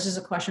panel, this is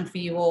a question for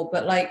you all,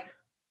 but like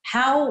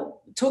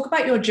talk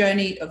about your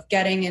journey of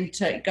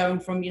going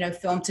from, you know,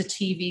 film to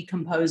TV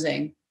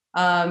composing.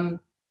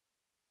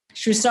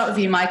 Should we start with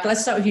you, Michael?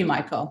 Let's start with you,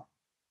 Michael.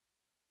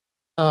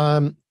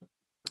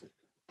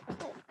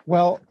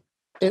 Well,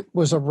 it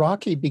was a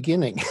rocky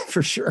beginning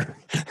for sure.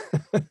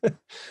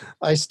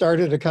 I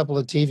started a couple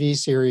of TV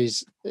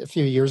series a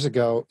few years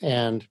ago,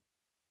 and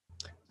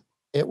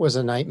it was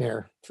a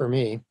nightmare for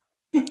me.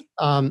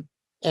 And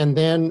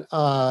then,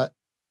 I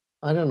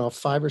don't know,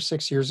 5 or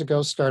 6 years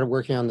ago, started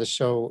working on the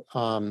show,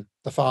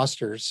 The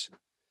Fosters,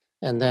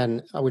 and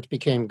then which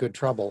became Good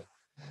Trouble.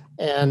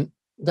 And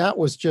that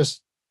was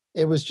just,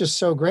 it was just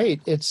so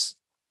great. It's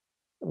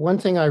one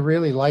thing I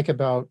really like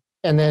about,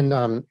 and then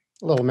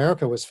Little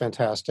America was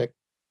fantastic.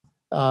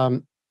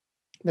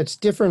 That's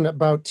different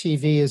about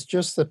TV is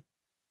just the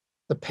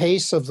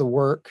pace of the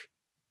work,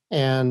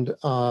 and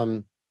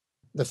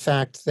the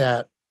fact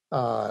that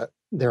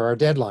there are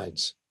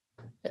deadlines.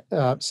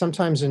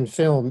 Sometimes in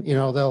film,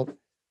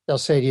 they'll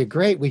say to you,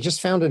 "Great, we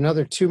just found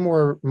another 2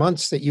 more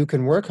months that you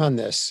can work on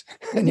this,"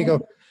 and you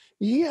go,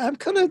 "Yeah,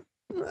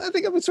 I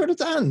think I'm sort of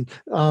done."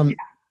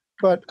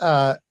 But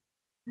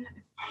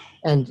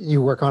and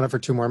you work on it for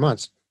 2 more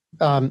months.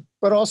 But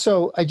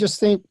also, I just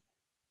think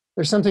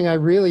there's something I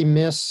really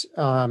miss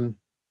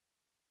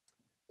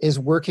is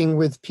working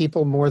with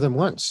people more than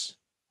once,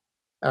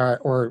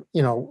 or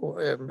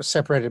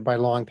separated by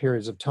long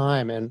periods of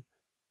time. And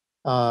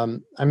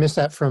I miss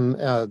that from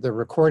the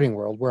recording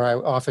world, where I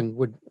often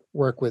would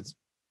work with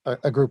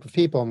a group of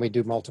people and we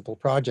do multiple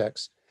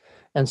projects.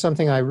 And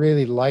something I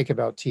really like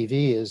about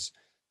TV is,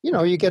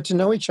 you get to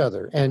know each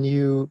other, and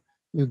you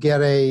get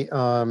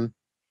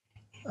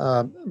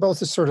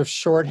both a sort of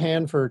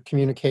shorthand for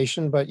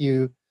communication, but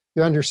you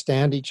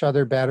understand each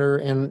other better.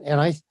 And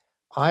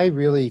I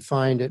really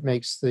find it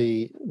makes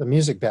the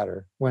music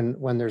better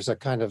when there's a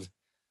kind of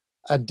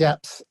a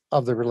depth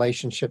of the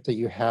relationship that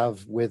you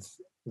have with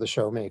the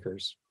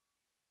showmakers.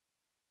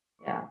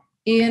 Yeah.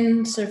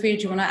 Ian, Sofia,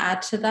 do you want to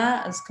add to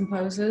that as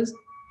composers?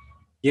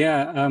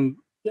 Yeah,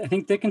 I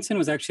think Dickinson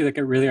was actually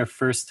really our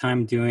first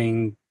time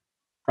doing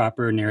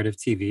proper narrative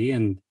TV,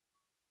 and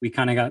we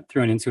kind of got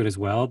thrown into it as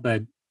well,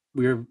 but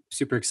we were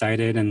super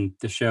excited, and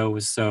the show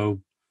was so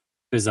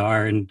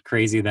bizarre and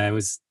crazy that it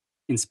was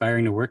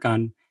inspiring to work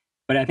on.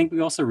 But I think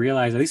we also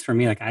realized, at least for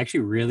me, I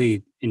actually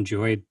really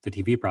enjoyed the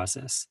TV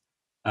process.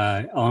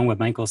 Along with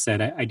Michael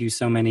said, I do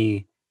so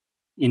many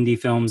indie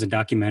films and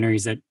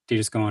documentaries that they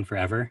just go on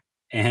forever.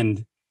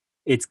 And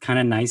it's kind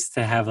of nice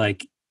to have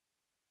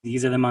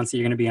these are the months that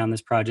you're going to be on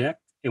this project.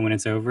 And when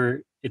it's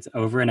over, it's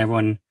over. And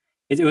everyone,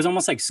 it was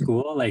almost like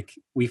school.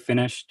 We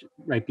finished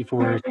right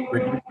before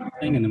spring,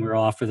 and then we were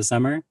all off for the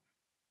summer.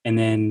 And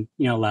then,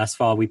 last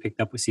fall we picked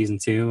up with season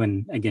 2,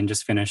 and again,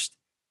 just finished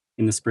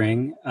in the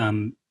spring.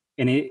 And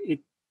I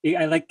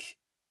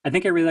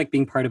think I really like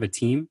being part of a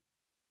team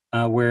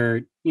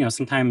where,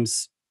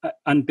 sometimes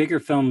on bigger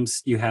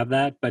films you have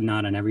that, but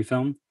not on every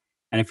film.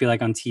 And I feel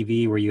like on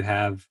TV, where you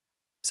have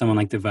someone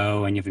like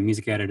DeVoe and you have a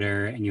music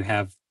editor and you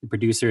have the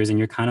producers, and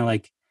you're kind of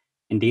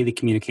in daily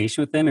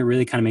communication with them, it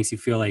really kind of makes you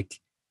feel like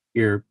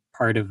you're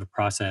part of the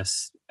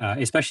process,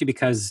 especially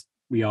because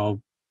we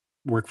all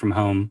work from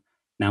home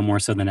now more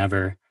so than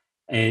ever.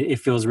 It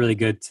feels really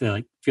good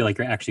to feel like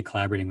you're actually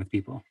collaborating with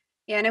people.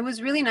 Yeah, and it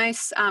was really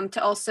nice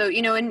to also,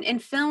 in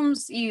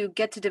films, you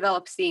get to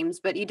develop themes,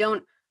 but you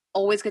don't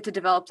always get to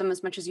develop them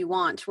as much as you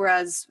want.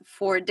 Whereas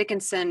for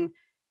Dickinson,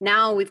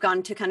 now we've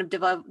gone to kind of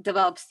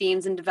develop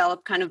themes and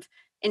develop kind of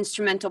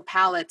instrumental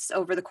palettes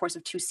over the course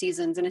of 2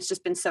 seasons. And it's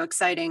just been so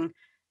exciting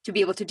to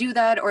be able to do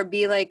that, or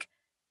be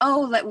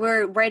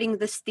we're writing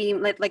this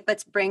theme,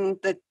 let's bring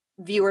the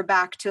viewer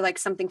back to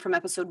something from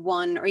episode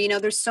 1, or,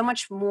 there's so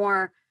much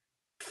more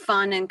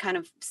fun and kind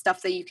of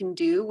stuff that you can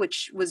do,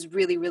 which was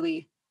really,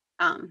 really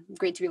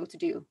great to be able to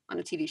do on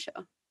a TV show.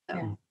 So.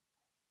 Yeah.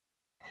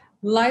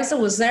 Liza,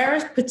 was there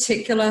a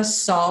particular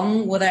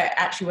song? Were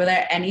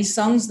there any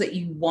songs that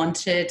you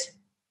wanted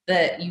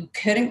that you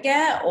couldn't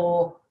get,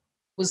 or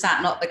was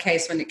that not the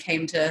case when it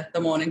came to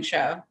the morning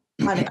show?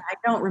 I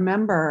don't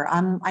remember.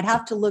 I'd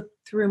have to look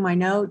through my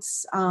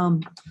notes.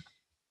 Not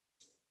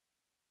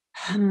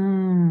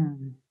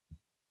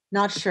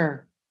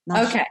sure.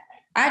 Okay.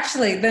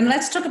 Actually, then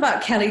let's talk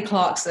about Kelly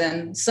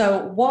Clarkson.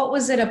 So what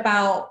was it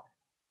about,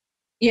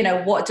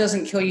 What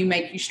Doesn't Kill You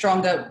Make You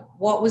Stronger?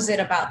 What was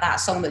it about that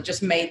song that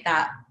just made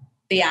that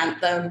the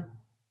anthem?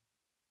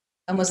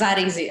 And was that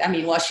easy?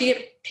 She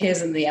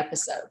appears in the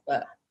episode,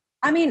 but...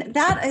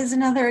 that is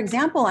another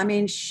example.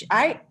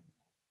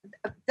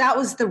 That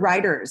was the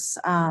writer's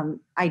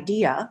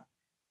idea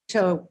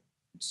to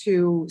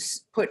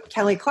put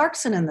Kelly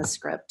Clarkson in the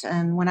script.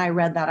 And when I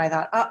read that, I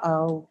thought,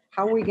 how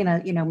are we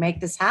going to, make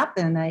this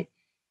happen?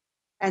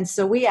 And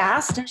so we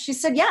asked, and she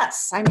said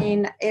yes.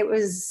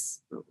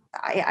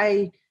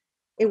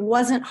 It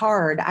wasn't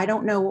hard. I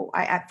don't know.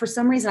 For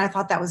some reason, I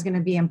thought that was going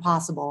to be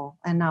impossible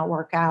and not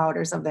work out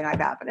or something like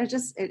that. But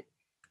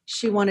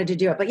she wanted to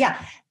do it. But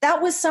yeah,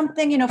 that was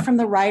something, from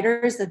the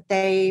writers that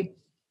they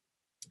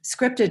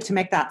scripted to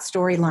make that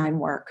storyline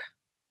work.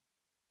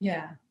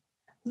 Yeah.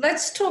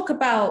 Let's talk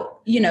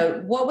about,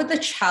 what were the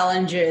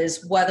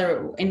challenges,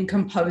 whether in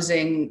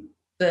composing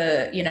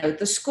the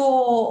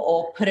score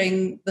or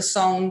putting the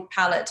song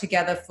palette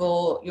together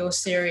for your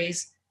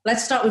series.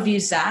 Let's start with you,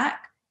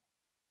 Zach.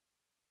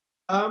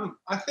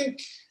 I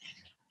think,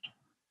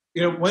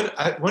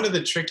 one of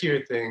the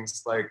trickier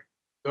things,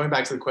 going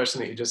back to the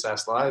question that you just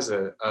asked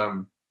Liza,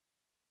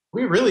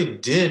 we really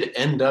did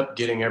end up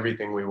getting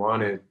everything we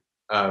wanted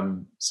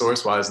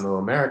source-wise in Little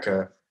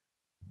America,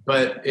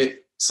 but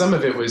some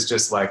of it was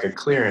just a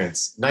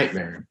clearance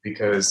nightmare,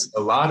 because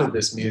a lot of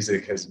this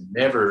music has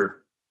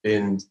never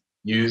been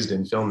used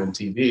in film and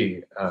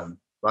TV. A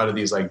lot of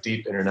these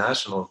deep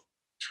international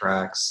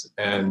tracks,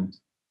 and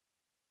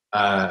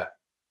I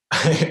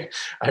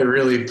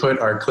really put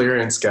our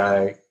clearance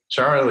guy,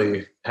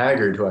 Charlie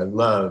Haggard, who I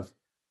love,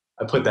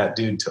 I put that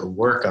dude to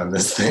work on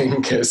this thing,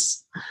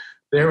 because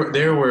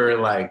there were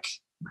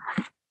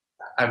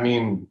I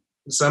mean,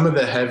 some of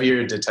the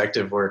heavier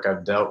detective work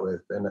I've dealt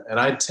with, and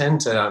I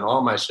tend to, on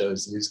all my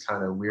shows, use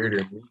kind of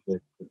weirder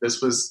music.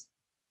 This was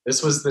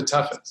the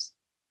toughest.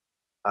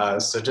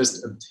 So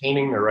just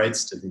obtaining the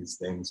rights to these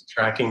things,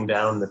 tracking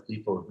down the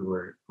people who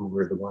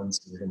were the ones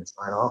who were going to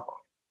sign off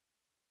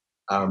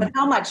on. But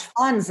how much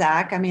fun,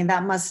 Zach? I mean,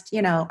 that must,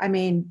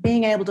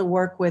 being able to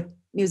work with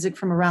music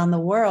from around the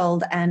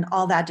world and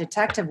all that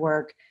detective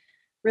work,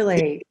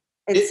 really,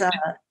 it's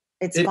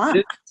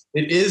fun.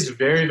 It is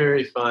very,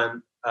 very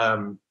fun.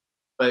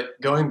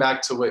 But going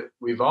back to what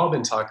we've all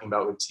been talking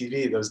about with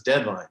TV, those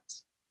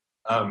deadlines,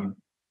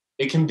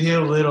 it can be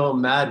a little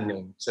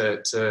maddening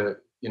to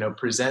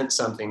present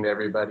something to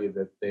everybody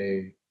that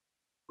they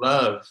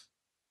love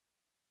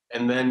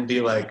and then be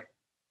like,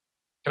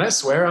 can I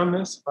swear on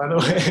this, by the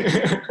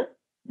way?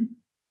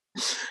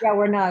 Yeah,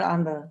 we're not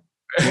on the...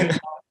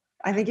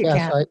 I think you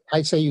can.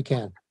 I'd say you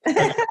can.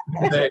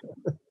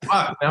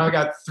 Wow, now I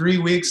got 3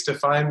 weeks to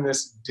find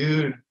this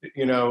dude,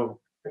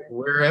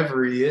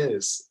 wherever he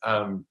is.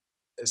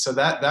 So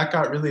that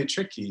got really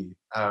tricky.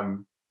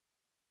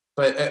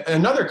 But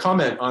another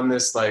comment on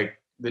this, like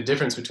the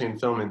difference between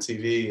film and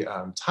TV,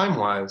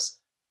 time-wise,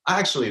 I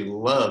actually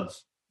love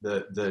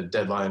the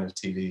deadline of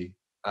TV.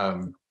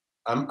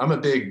 I'm a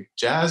big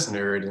jazz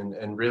nerd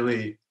and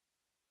really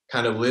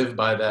kind of live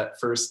by that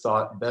first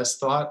thought, best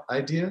thought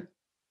idea.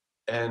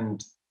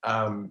 And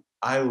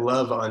I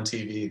love on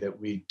TV that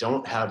we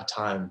don't have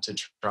time to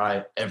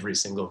try every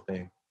single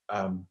thing.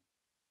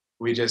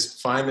 We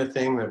just find the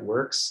thing that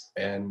works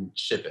and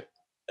ship it.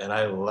 And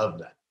I love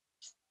that.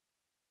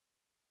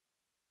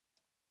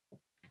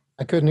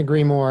 I couldn't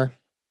agree more.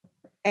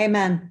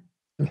 Amen.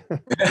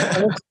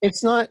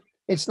 It's not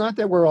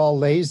that we're all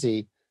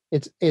lazy.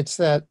 It's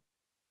that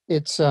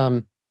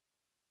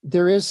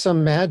there is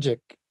some magic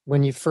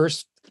when you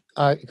first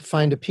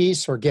find a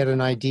piece or get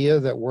an idea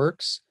that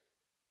works.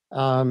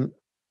 And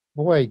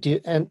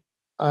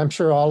I'm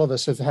sure all of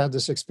us have had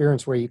this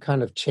experience where you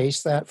kind of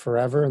chase that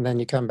forever, and then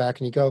you come back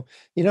and you go,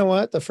 you know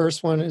what? The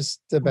first one is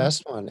the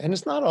best one. And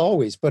it's not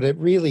always, but it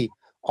really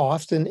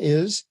often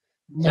is.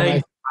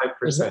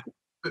 95%.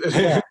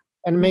 Yeah,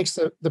 and it makes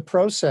the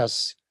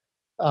process,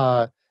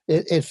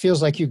 it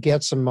feels like you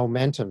get some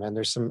momentum and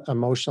there's some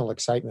emotional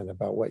excitement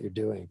about what you're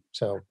doing.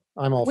 So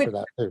I'm all for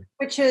that too.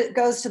 Which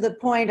goes to the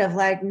point of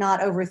like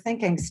not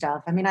overthinking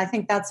stuff. I mean, I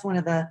think that's one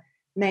of the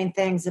main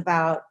things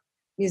about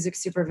music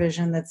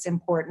supervision that's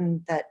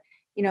important, that,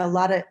 a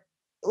lot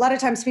of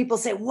times people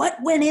say,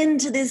 what went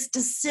into this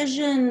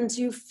decision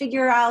to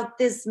figure out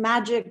this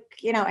magic,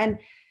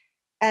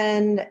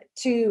 and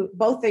to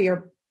both of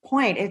your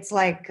point, it's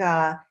like,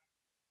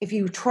 if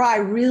you try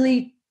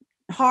really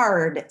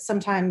hard,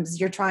 sometimes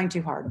you're trying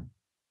too hard.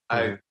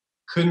 I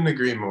couldn't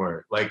agree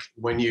more. Like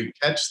when you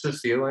catch the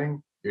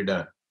feeling, you're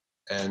done.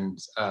 And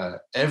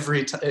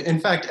every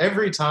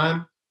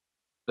time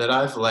that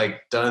I've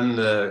like done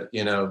the,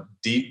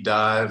 deep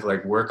dive,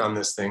 like work on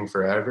this thing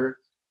forever,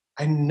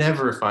 I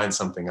never find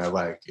something I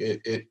like.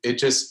 It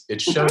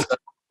shows up.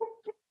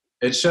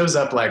 It shows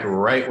up like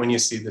right when you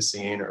see the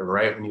scene or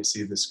right when you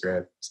see the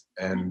script.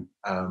 And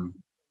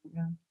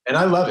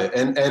I love it.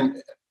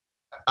 And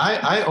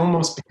I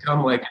almost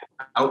become like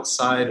an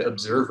outside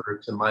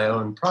observer to my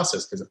own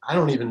process because I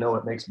don't even know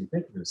what makes me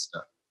think of this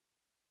stuff.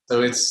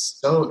 So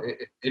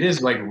it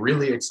is like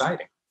really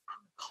exciting.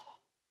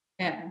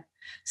 Yeah.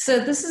 So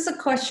this is a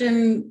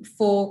question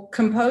for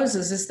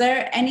composers. Is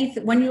there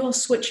anything, when you're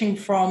switching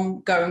from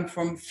going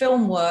from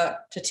film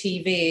work to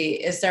TV,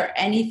 is there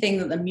anything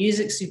that the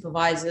music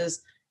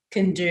supervisors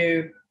can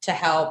do to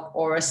help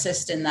or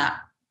assist in that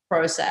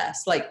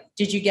process? Like,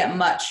 did you get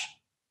much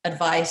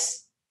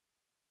advice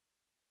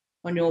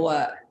on your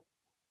work?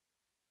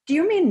 Do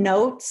you mean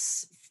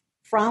notes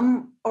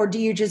from, or do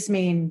you just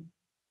mean...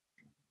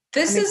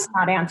 This is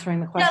not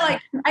answering the question. Yeah,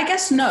 like I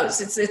guess notes.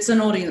 It's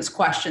an audience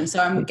question, so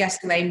I'm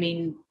guessing they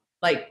mean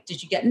like,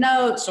 did you get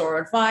notes or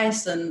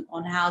advice and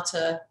on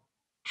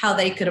how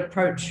they could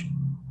approach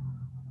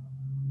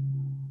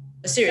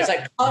the series?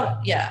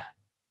 Yeah.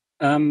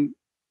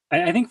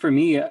 I think for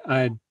me,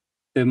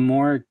 the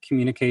more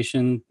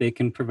communication they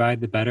can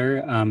provide, the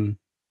better. On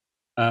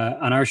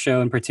our show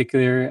in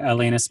particular,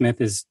 Elena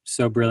Smith is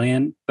so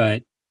brilliant,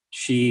 but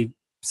she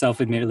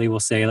self-admittedly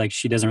will say like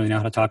she doesn't really know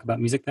how to talk about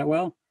music that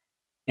well.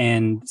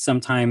 And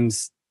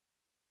sometimes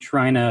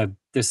trying to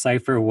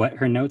decipher what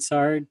her notes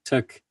are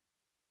took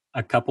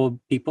a couple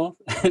people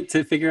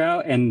to figure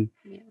out. And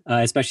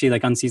especially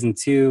like on season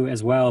 2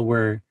 as well,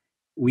 where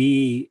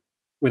we,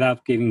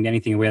 without giving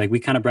anything away, like we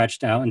kind of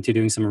branched out into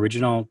doing some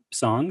original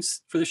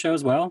songs for the show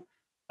as well.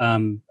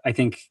 I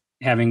think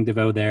having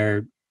DeVoe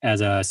there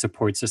as a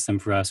support system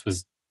for us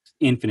was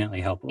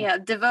infinitely helpful. Yeah,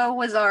 DeVoe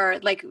was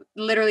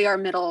literally our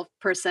middle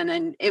person,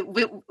 and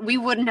we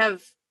wouldn't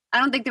have, I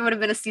don't think there would have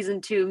been a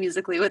season 2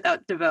 musically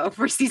without DeVoe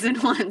for season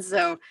 1.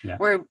 So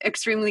we're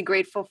extremely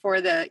grateful for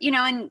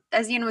and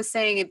as Ian was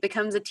saying, it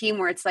becomes a team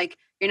where it's like,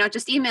 you're not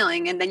just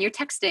emailing and then you're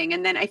texting.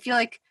 And then I feel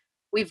like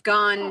we've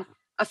gone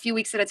a few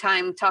weeks at a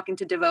time talking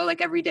to DeVoe like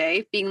every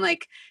day, being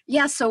like,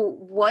 yeah, so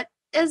what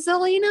does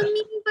Zelina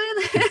mean by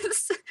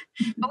this?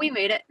 But we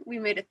made it. We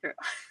made it through.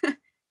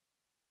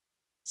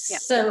 Yeah.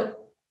 So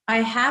I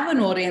have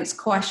another audience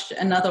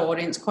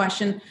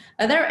question.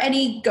 Are there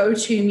any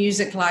go-to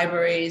music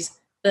libraries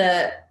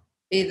that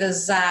either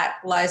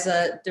Zach,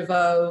 Liza,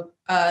 DeVoe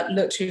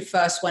look to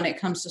first when it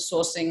comes to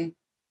sourcing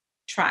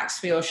tracks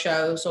for your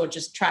shows or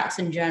just tracks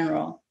in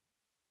general?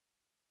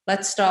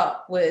 Let's start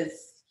with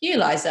you,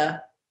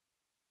 Liza.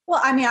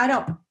 Well, I mean,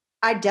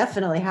 I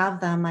definitely have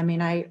them. I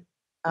mean, I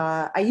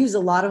use a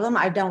lot of them.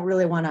 I don't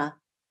really want to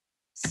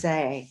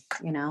say,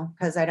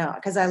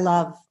 because I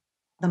love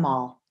them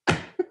all.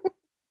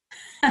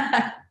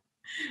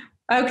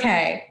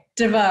 Okay,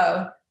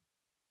 DeVoe.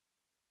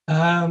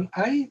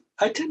 I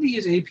tend to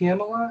use APM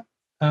a lot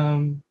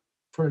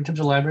for in terms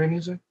of library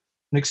music.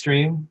 And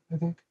Extreme, I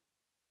think.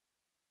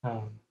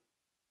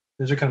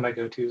 Those are kind of my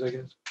go-tos, I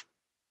guess.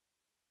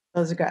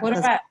 Those are good.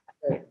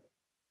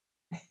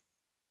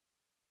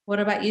 What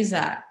about you,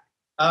 Zach?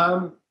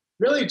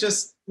 Really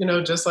just,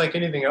 just like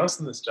anything else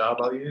in this job,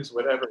 I'll use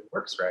whatever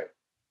works right.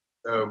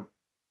 So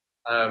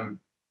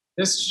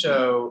this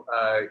show,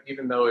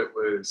 even though it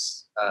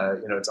was,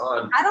 it's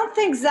on. I don't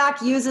think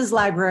Zach uses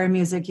library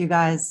music, you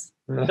guys.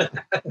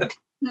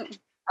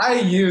 I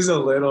use a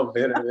little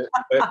bit of it.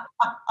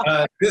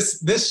 But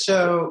this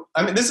show,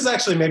 I mean, this is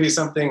actually maybe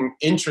something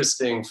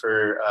interesting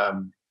for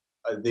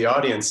the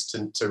audience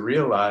to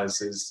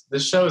realize is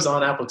this show is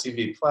on Apple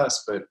TV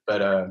Plus, but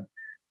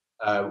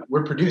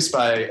we're produced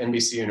by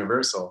NBC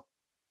Universal,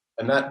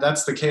 and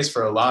that's the case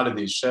for a lot of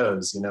these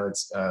shows.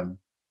 It's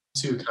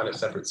two kind of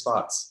separate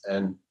spots,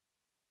 and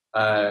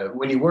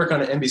when you work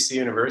on an NBC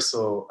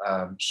Universal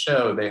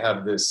show, they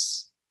have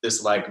this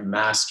like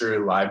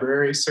master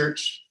library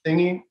search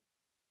thingy.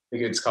 I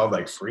think it's called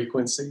like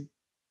Frequency,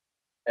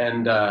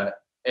 and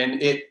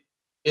it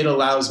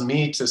allows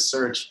me to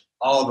search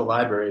all the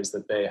libraries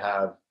that they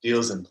have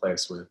deals in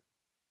place with.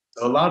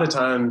 So a lot of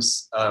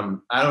times,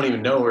 I don't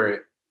even know where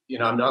it.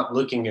 I'm not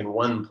looking in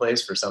one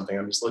place for something.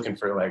 I'm just looking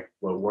for like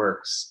what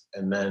works,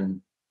 and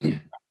then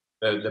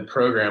the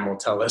program will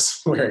tell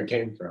us where it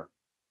came from.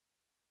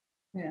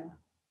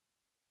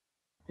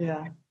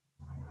 Yeah.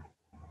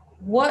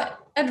 What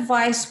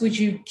advice would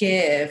you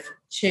give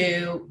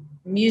to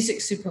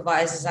music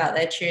supervisors out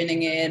there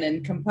tuning in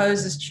and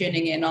composers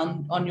tuning in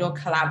on your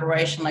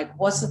collaboration? Like,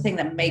 what's the thing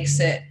that makes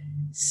it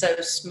so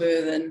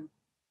smooth? And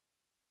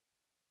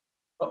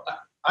well,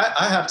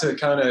 I have to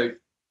kind of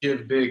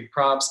give big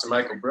props to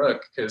Michael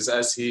Brook, because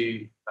as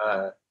he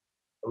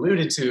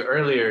alluded to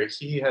earlier,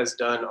 he has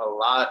done a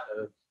lot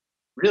of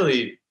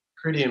really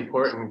pretty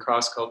important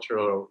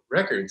cross-cultural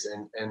records,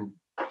 and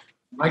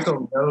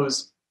Michael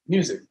knows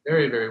music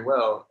very, very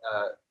well.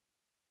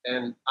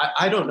 And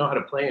I don't know how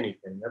to play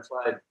anything. That's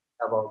why I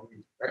have all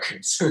these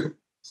records.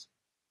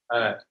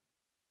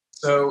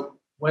 So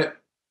what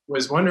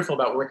was wonderful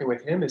about working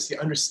with him is he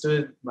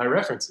understood my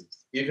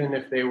references. Even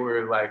if they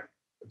were like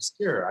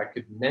obscure, I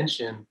could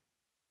mention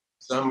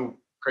some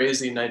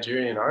crazy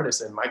Nigerian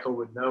artist and Michael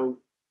would know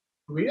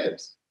who he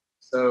is.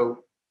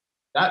 So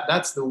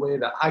that's the way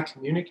that I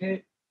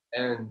communicate,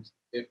 and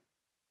it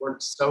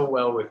worked so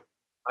well with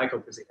Michael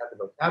because he had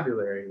the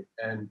vocabulary.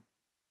 And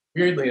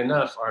weirdly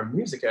enough, our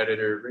music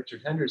editor,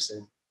 Richard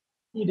Henderson,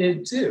 he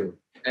did too.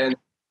 And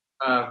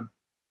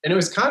it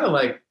was kind of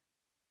like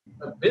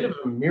a bit of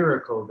a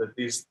miracle that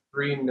these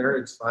three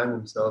nerds find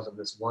themselves in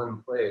this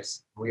one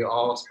place. We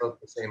all spoke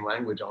the same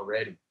language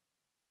already.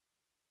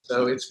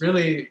 So it's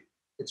really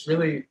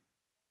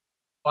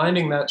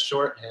finding that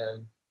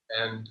shorthand,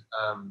 and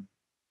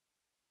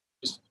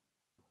just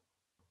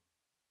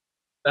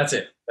that's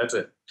it.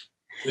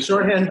 The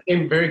shorthand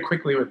came very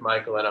quickly with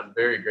Michael, and I'm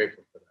very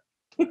grateful for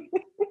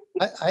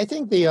that. I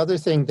think the other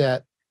thing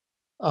that,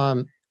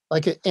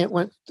 it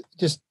went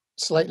just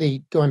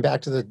slightly going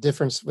back to the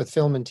difference with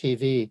film and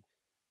TV,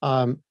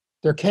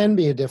 there can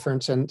be a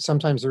difference, and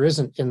sometimes there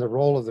isn't in the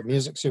role of the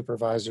music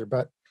supervisor.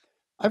 But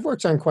I've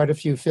worked on quite a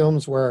few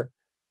films where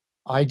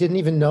I didn't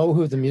even know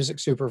who the music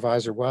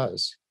supervisor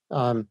was.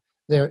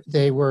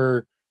 They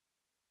were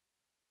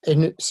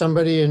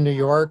somebody in New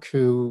York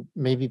who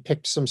maybe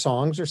picked some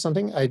songs or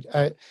something.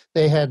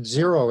 They had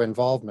zero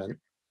involvement,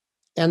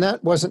 and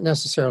that wasn't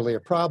necessarily a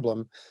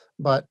problem.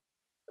 But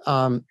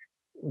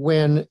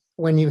when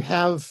you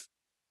have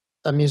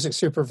a music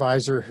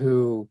supervisor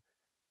who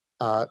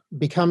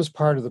becomes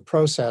part of the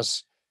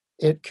process,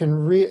 it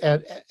can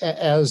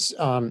as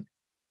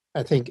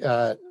I think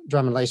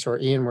Drummond Lace or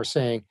Ian were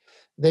saying,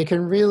 they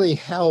can really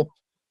help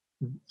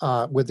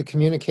with the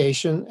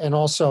communication, and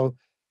also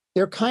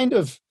they're kind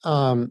of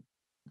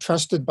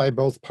trusted by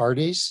both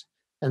parties.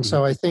 And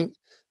so I think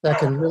that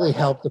can really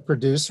help the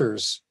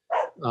producers.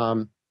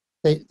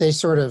 They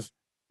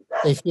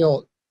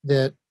feel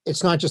that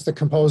it's not just the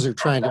composer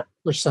trying to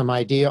push some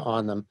idea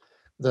on them.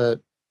 The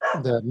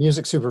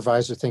music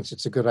supervisor thinks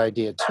it's a good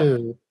idea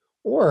too.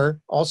 Or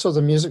also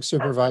the music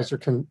supervisor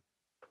can,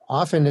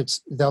 often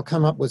they'll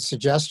come up with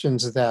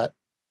suggestions that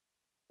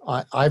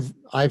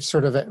I've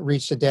sort of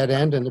reached a dead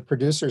end, and the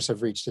producers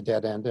have reached a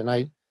dead end. And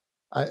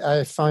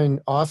I find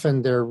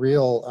often they're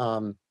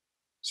real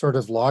sort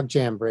of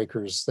logjam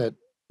breakers that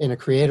in a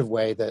creative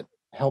way that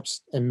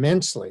helps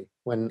immensely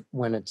when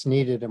it's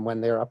needed and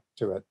when they're up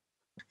to it?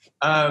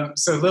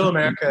 So Little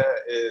America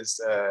is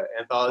an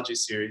anthology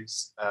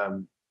series.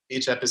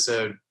 Each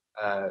episode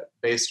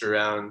based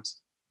around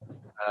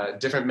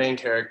different main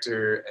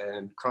character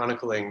and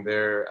chronicling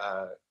their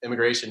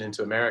immigration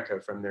into America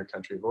from their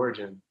country of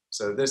origin.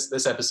 So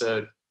this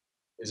episode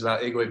is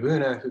about Igwe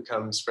Buna, who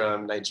comes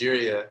from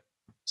Nigeria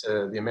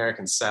to the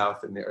American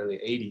South in the early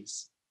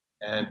 80s.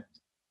 And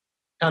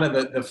kind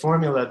of the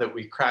formula that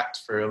we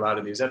cracked for a lot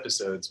of these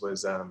episodes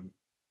was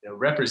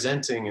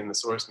representing in the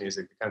source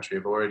music the country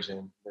of origin,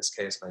 in this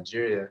case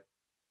Nigeria,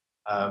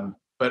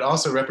 but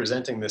also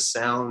representing the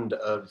sound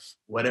of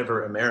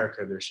whatever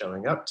America they're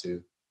showing up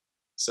to.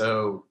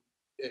 So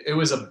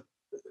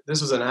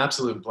this was an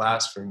absolute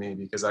blast for me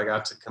because I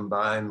got to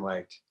combine,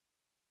 like,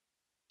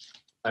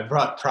 I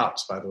brought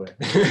props, by the way,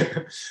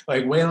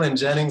 like Waylon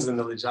Jennings and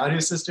the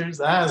Lijadu sisters.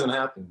 That hasn't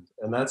happened,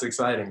 and that's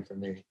exciting for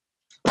me.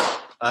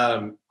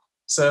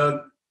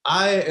 So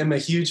I am a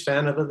huge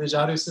fan of the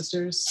Lijadu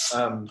sisters.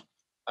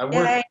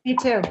 Yay, me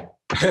too.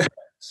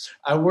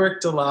 I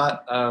worked a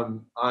lot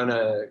on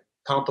a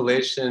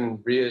compilation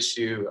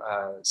reissue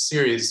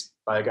series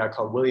by a guy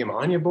called William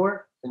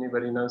Anyabor.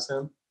 Anybody knows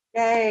him?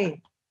 Yay.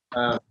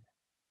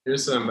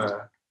 Here's some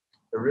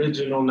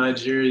original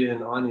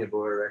Nigerian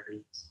Anyabor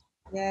records.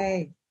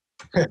 Yay.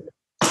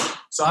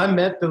 So I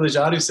met the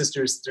Lijadu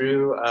sisters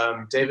through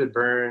David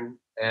Byrne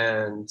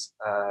and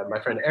my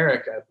friend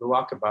Eric at the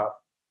Wakabop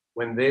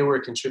when they were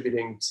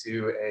contributing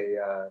to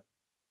a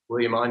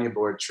William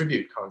Anyabor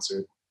tribute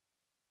concert.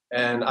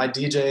 And I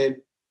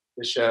DJ'd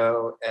the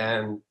show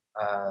and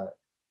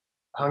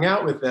hung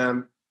out with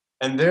them,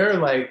 and they're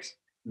like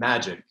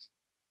magic.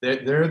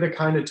 They're the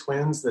kind of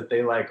twins that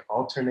they like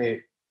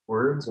alternate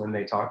words when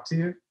they talk to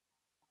you.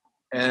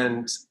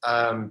 And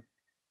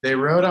they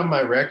wrote on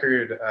my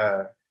record,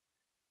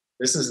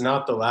 "This is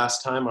not the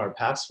last time our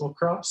paths will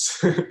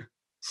cross."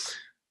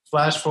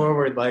 Flash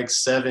forward like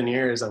 7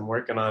 years, I'm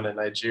working on a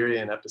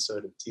Nigerian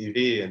episode of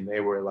TV, and they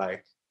were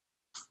like,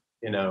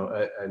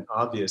 an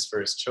obvious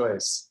first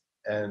choice.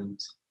 And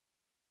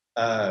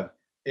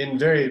in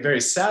very,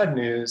 very sad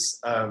news,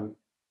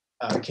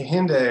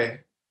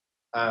 Kehinde,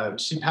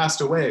 she passed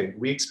away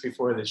weeks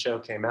before the show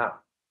came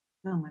out.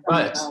 Oh my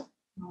But God.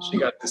 she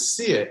got to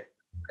see it,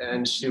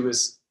 and she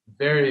was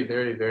very,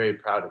 very, very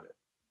proud of it.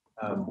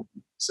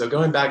 So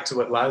going back to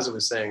what Liza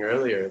was saying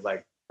earlier,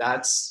 like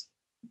that's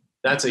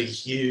a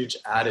huge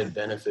added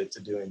benefit to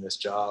doing this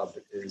job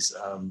is,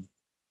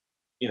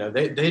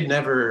 they'd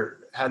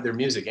never had their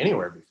music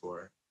anywhere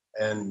before.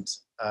 And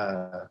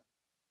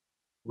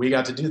we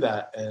got to do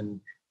that. And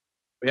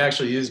we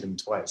actually used them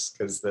twice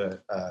because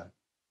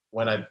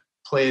when I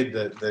played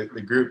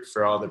the group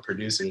for all the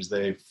producers,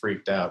 they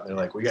freaked out. They're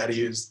like, we got to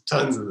use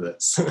tons of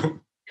this.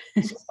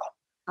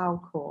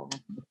 Oh, cool.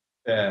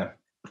 Yeah.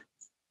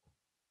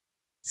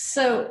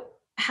 So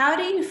how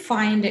do you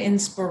find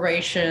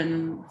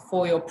inspiration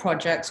for your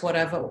projects,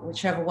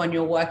 whichever one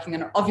you're working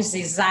on?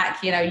 Obviously,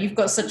 Zach, you've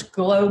got such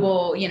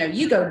global,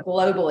 you go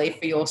globally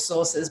for your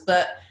sources,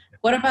 but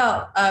what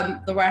about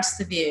the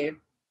rest of you?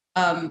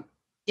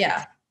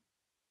 Yeah.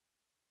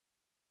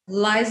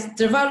 Liza,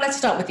 DeVoe, let's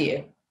start with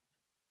you.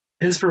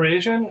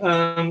 Inspiration?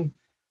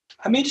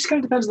 Just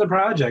kind of depends on the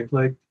project.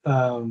 Like,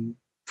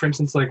 for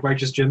instance, like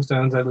Righteous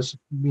Gemstones, I listened,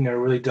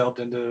 really delved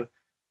into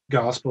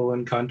gospel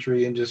and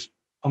country and just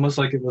almost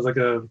like it was like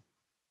a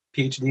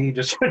PhD,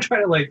 just try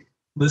to like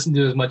listen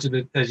to as much of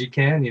it as you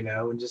can,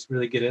 and just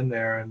really get in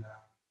there and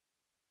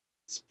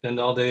spend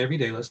all day, every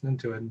day listening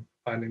to it and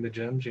finding the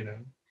gems,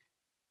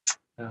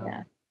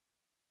 Yeah.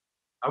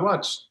 I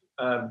watched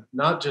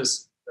not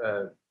just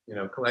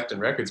collecting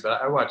records,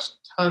 but I watched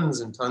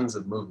tons and tons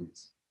of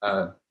movies,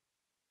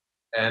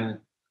 and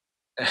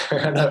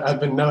I've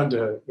been known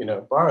to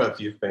borrow a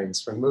few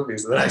things from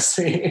movies that I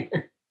see.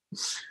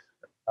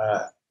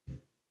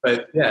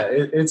 But yeah,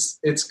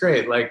 it's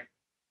great. Like,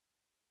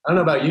 I don't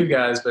know about you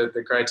guys, but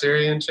the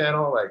Criterion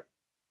channel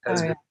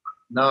has been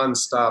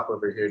nonstop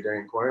over here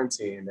during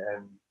quarantine,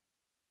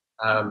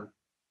 and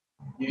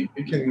you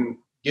can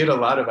get a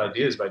lot of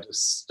ideas by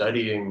just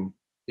studying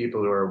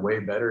people who are way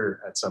better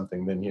at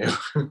something than you.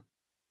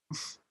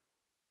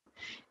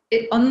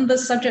 On the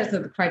subject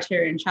of the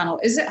Criterion channel,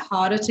 is it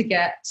harder to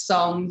get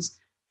songs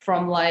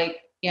from the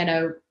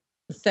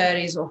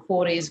 30s or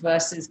 40s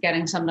versus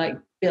getting some like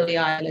Billie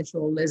Eilish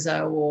or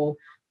Liza or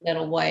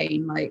Lil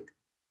Wayne? Like,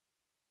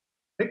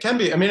 it can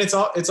be. I mean, it's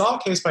all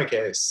case by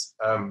case.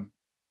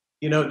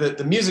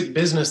 The music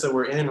business that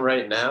we're in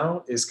right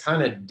now is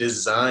kind of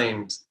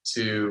designed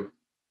to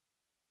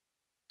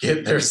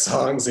get their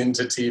songs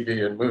into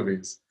TV and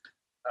movies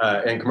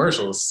and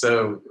commercials.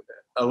 So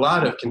a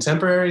lot of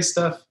contemporary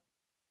stuff,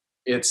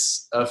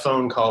 it's a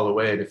phone call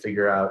away to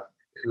figure out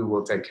who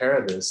will take care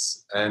of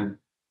this. And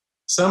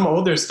some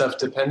older stuff,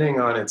 depending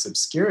on its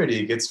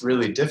obscurity, gets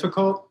really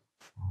difficult.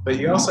 But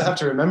you also have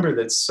to remember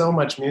that so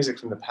much music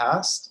from the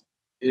past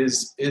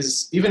is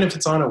even if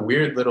it's on a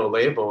weird little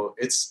label,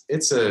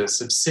 it's a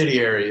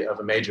subsidiary of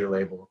a major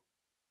label.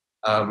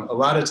 A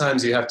lot of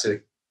times you have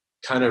to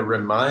kind of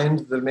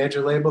remind the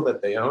major label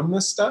that they own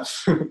this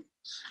stuff.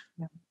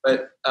 Yeah.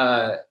 But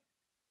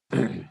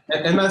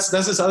and that's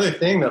this other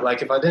thing that,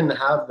 like, if I didn't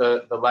have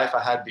the life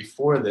I had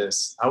before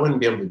this, I wouldn't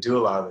be able to do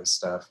a lot of this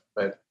stuff.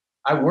 But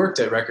I worked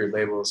at record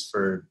labels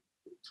for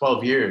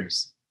 12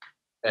 years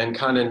and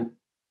kind of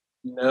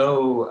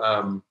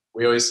know,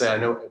 we always say, I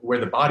know where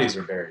the bodies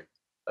are buried.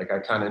 Like, I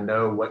kind of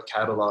know what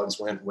catalogs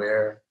went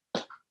where.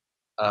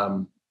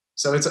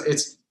 So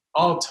it's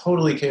all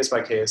totally case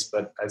by case,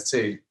 but I'd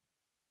say,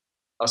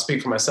 I'll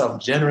speak for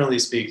myself. Generally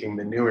speaking,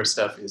 the newer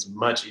stuff is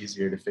much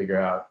easier to figure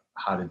out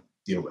how to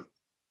deal with.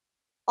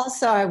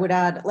 Also, I would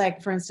add,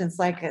 like, for instance,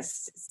 like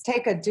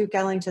take a Duke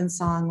Ellington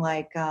song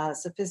like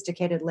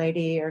Sophisticated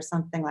Lady or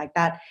something like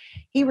that.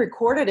 He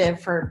recorded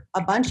it for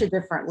a bunch of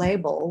different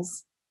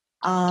labels.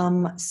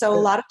 So a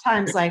lot of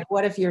times, like,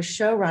 what if your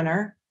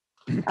showrunner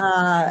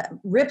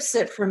rips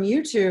it from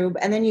YouTube,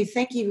 and then you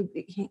think you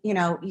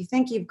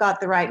think you've got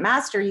the right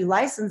master, you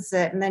license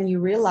it, and then you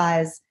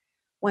realize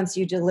once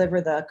you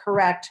deliver the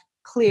correct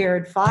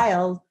cleared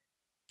file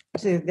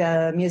to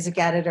the music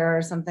editor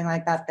or something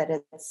like that, that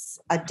it's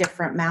a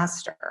different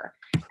master.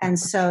 And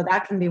so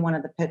that can be one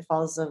of the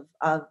pitfalls of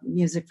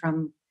music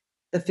from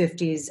the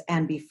 50s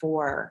and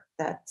before.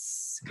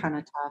 That's kind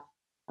of tough.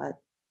 But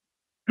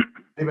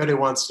anybody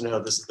wants to know,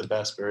 this is the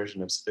best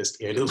version of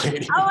Sophisticated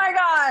Lady. Oh my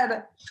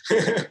God.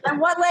 And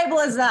what label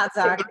is that,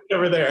 Zach?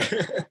 Over there.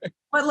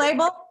 What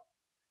label?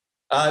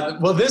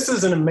 Well, this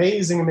is an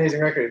amazing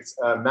record. It's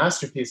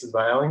Masterpieces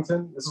by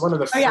Ellington. This is one of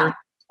the first. Yeah.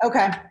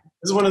 Okay.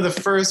 This is one of the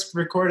first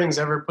recordings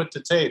ever put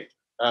to tape.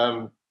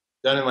 Done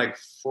in like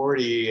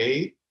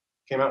 48,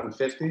 came out in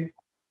 50.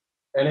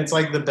 And it's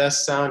like the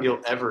best sound you'll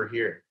ever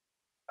hear,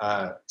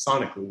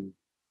 sonically.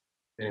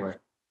 Anyway.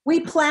 We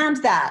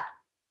planned that.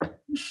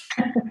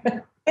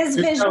 His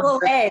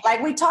visual aid.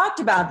 Like, we talked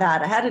about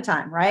that ahead of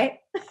time, right?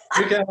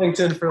 Duke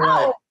Ellington for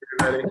life,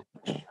 everybody.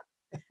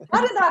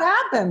 How did that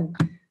happen?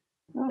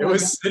 Oh, it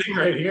was sitting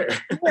right here.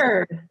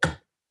 Weird.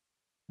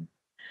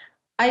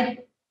 I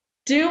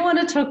do want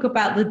to talk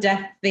about the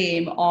death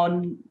theme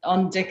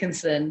on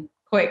Dickinson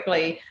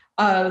quickly,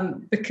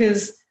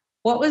 because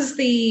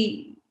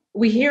we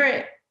hear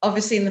it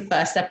obviously in the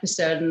first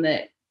episode, and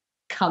it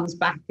comes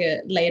back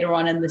later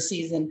on in the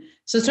season.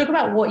 So talk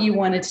about what you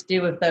wanted to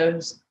do with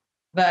those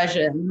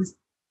versions.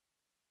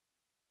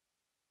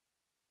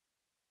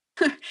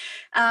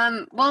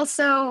 Well,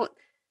 so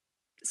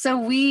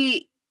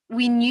we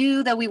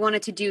knew that we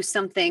wanted to do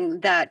something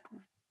that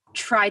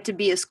tried to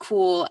be as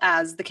cool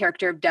as the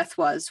character of Death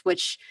was,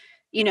 which,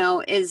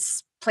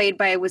 is played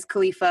by Wiz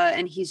Khalifa,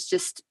 and he's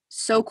just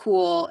so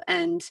cool,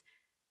 and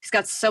he's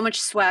got so much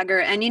swagger.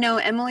 And,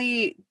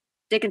 Emily's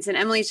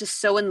just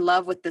so in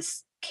love with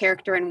this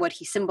character and what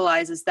he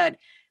symbolizes that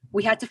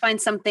we had to find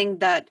something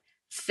that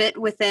fit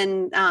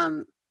within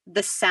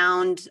the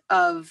sound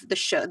of the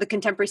show, the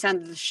contemporary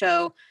sound of the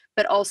show,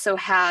 but also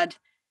had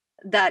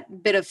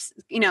that bit of,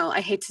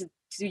 I hate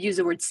to use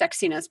the word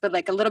sexiness, but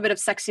like a little bit of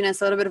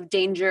sexiness, a little bit of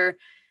danger,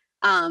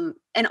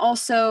 and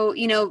also,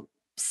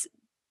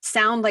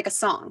 sound like a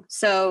song.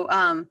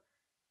 So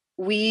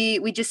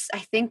we just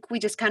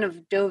kind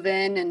of dove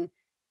in,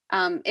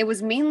 and it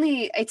was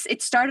mainly,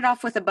 it started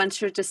off with a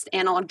bunch of just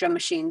analog drum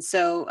machines.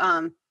 So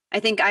I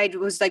think I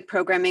was like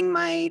programming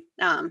my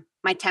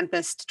my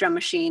Tempest drum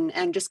machine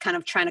and just kind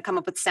of trying to come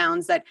up with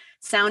sounds that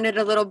sounded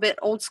a little bit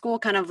old school,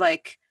 kind of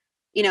like,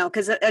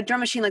 because a drum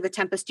machine like the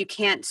Tempest, you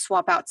can't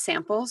swap out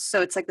samples.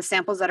 So it's like the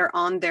samples that are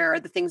on there are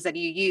the things that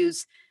you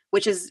use,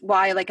 which is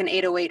why like an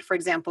 808, for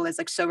example, is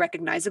like so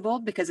recognizable,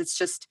 because it's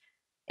just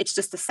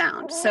a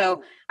sound.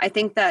 So I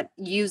think that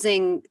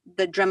using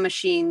the drum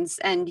machines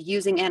and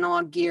using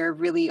analog gear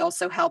really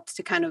also helped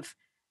to kind of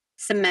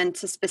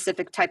cement a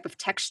specific type of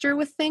texture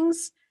with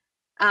things.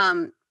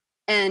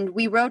 And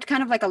we wrote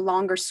kind of like a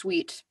longer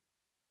suite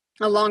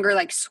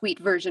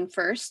version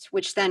first,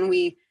 which then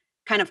we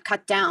kind of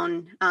cut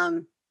down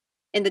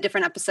in the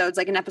different episodes.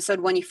 Like in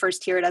episode 1, you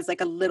first hear it as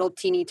like a little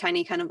teeny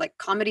tiny kind of like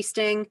comedy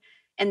sting.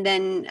 And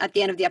then at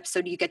the end of the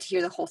episode, you get to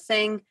hear the whole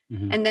thing.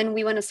 Mm-hmm. And then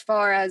we went as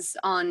far as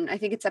on, I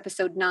think it's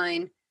episode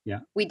 9.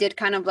 Yeah. We did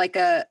kind of like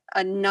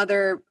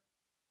another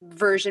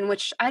version,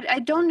 which I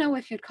don't know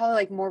if you'd call it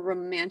like more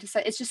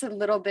romanticized. It's just a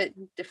little bit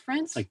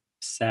different. It's like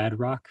sad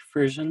rock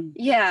version.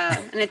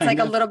 Yeah. And it's like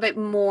a little bit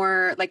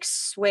more like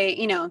sway,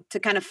 to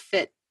kind of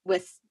fit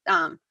with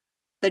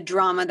the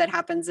drama that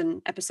happens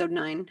in episode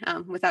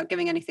 9 without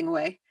giving anything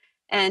away.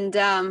 And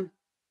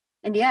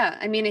yeah,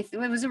 I mean, it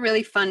was a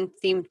really fun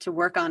theme to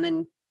work on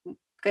and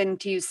getting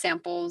to use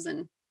samples.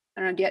 And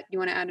I don't know, do you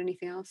want to add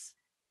anything else?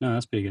 No,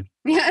 that's pretty good.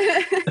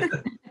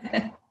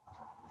 Yeah.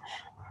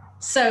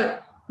 So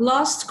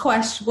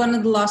one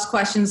of the last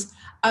questions,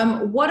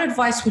 what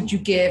advice would you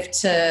give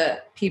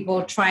to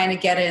people trying to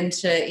get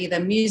into either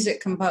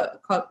music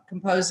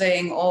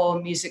composing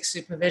or music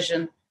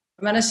supervision?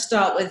 I'm going to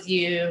start with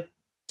you,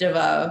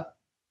 DeVoe.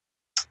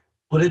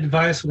 What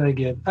advice would I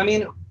give? I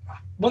mean,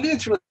 one thing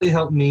that's really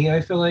helped me, I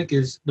feel like,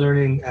 is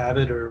learning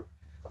Avid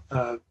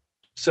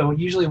so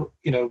usually,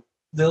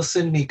 they'll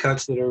send me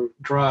cuts that are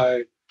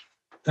dry,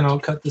 and I'll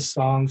cut the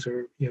songs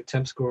or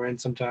temp score in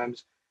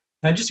sometimes.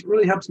 And it just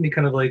really helps me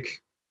kind of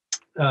like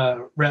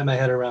wrap my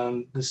head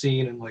around the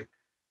scene and like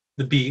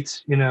the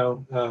beats,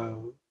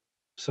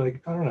 so I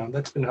don't know,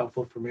 that's been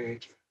helpful for me,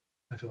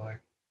 I feel like.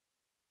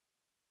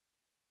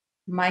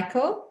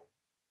 Michael?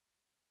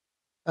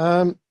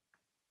 My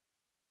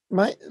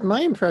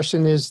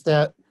impression is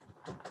that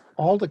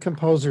all the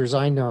composers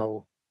I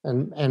know,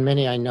 and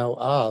many I know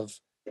of,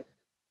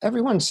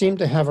 everyone seemed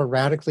to have a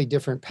radically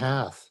different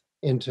path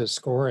into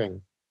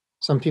scoring.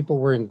 Some people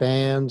were in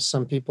bands,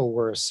 some people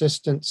were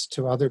assistants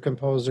to other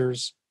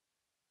composers.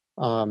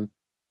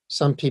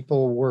 Some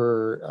people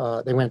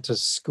were, they went to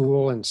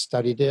school and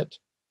studied it.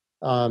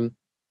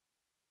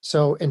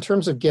 So in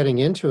terms of getting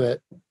into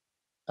it,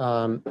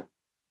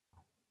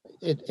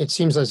 it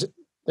seems as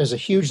there's a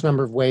huge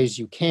number of ways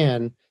you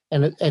can,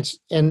 and it's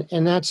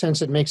in that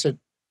sense, it makes it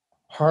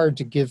hard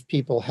to give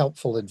people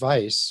helpful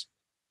advice.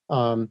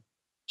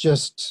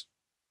 Just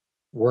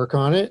work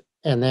on it,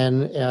 and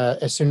then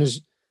as soon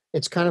as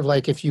it's kind of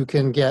like if you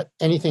can get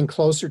anything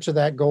closer to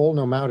that goal,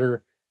 no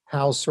matter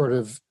how sort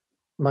of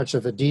much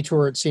of a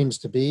detour it seems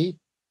to be,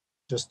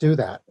 just do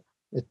that.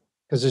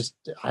 Because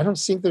I don't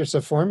think there's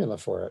a formula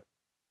for it.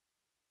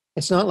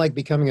 It's not like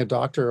becoming a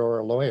doctor or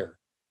a lawyer.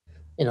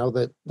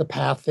 The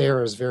path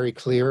there is very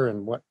clear,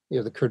 and what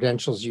the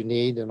credentials you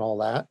need and all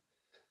that.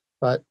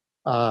 But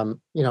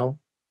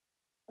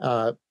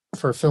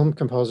for film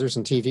composers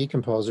and TV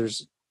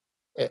composers,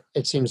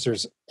 it seems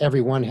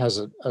everyone has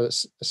a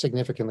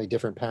significantly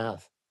different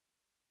path.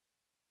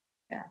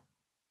 Yeah.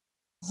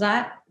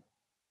 Zach?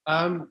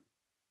 I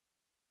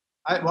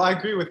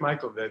agree with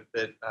Michael that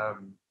I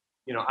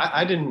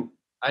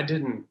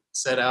didn't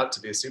set out to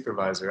be a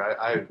supervisor.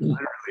 I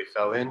really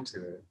fell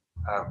into it.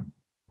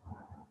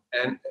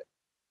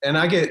 And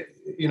I get,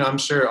 I'm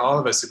sure all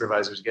of us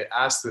supervisors get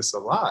asked this a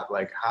lot,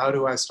 like, how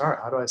do I start?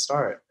 How do I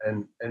start?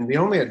 And the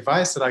only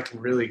advice that I can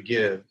really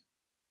give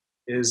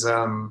is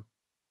to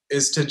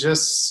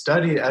just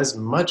study as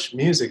much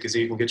music as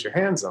you can get your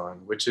hands on,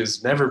 which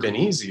has never been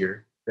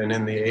easier than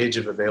in the age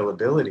of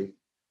availability.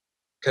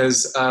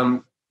 Because,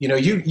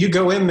 you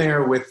go in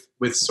there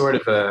with sort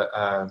of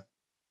a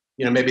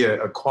maybe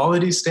a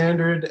quality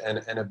standard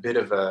and a bit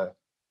of a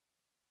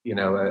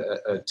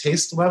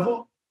taste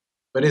level.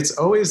 But it's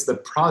always the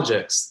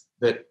projects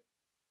that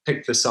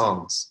pick the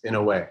songs in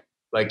a way.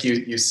 Like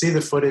you see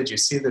the footage, you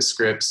see the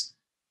scripts.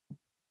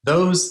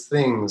 Those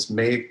things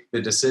make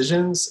the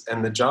decisions,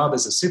 and the job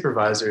as a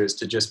supervisor is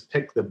to just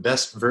pick the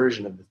best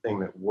version of the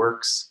thing that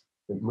works,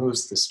 that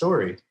moves the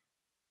story.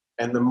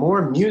 And the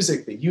more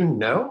music that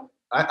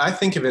I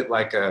think of it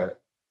like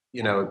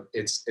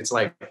it's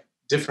like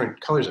different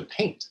colors of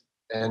paint.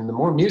 And the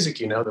more music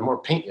the more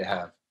paint you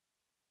have.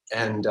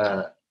 And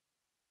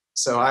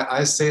so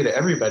I say to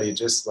everybody,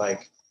 just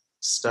like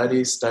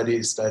study.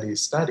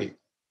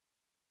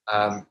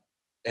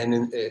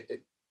 And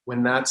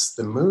when that's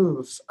the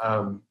move,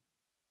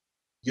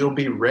 you'll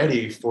be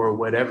ready for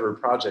whatever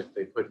project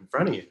they put in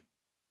front of you.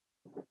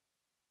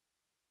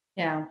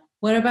 Yeah.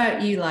 What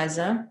about you,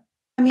 Liza?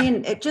 I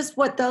mean, just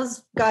what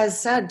those guys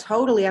said,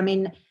 totally. I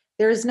mean,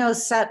 there's no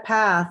set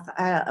path.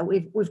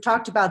 We've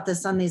talked about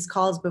this on these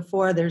calls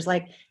before. There's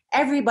like,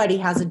 everybody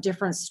has a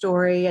different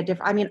story.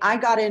 I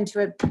got into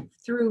it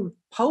through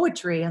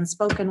poetry and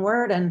spoken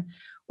word and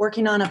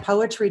working on a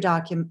poetry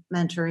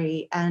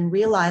documentary and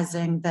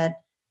realizing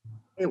that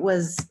it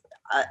was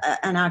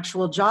an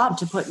actual job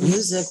to put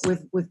music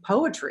with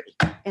poetry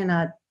in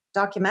a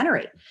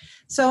documentary.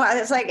 So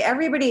it's like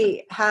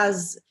everybody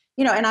has,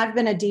 and I've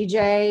been a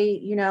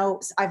DJ,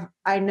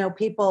 I know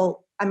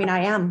people, I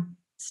am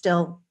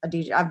still a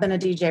DJ. I've been a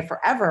DJ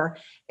forever.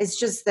 It's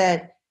just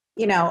that,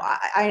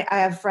 I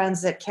have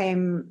friends that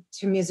came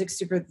to music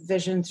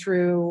supervision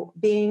through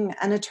being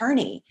an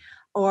attorney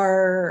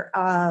or,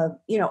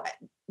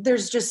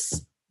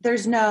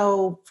 there's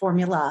no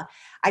formula.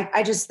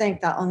 I just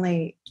think the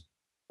only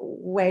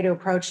way to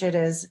approach it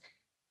is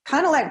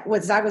kind of like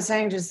what Zach was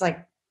saying, just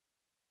like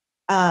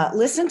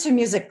listen to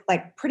music,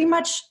 like pretty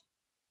much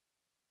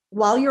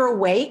while you're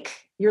awake,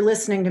 you're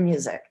listening to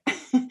music.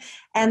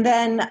 And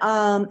then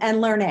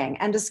and learning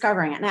and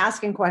discovering it and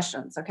asking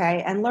questions,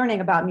 okay, and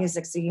learning about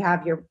music so you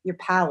have your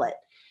palette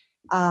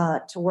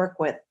to work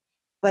with.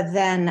 But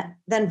then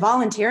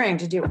volunteering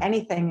to do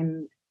anything,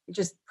 and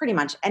just pretty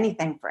much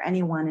anything for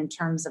anyone in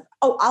terms of,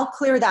 I'll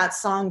clear that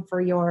song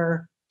for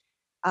your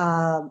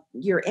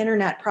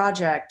internet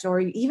project,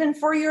 or even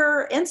for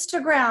your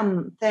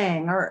Instagram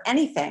thing, or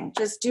anything.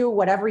 Just do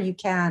whatever you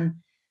can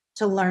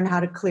to learn how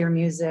to clear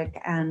music,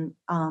 and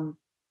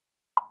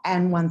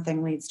one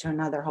thing leads to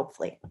another,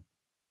 hopefully.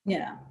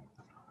 Yeah.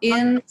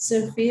 Ian,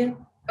 Sofia?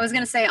 I was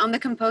going to say, on the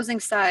composing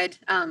side,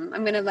 I'm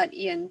going to let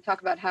Ian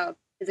talk about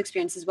his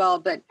experience as well.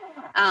 But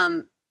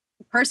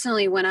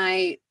personally, when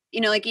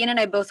like Ian and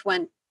I both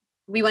went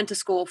to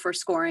school for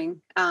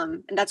scoring,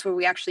 and that's where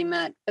we actually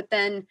met. But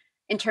then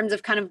in terms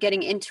of kind of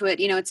getting into it,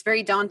 it's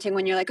very daunting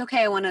when you're like,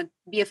 okay, I want to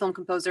be a film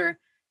composer.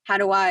 How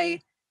do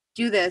I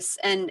do this?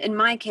 And in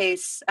my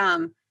case,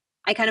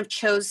 I kind of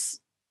chose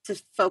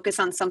to focus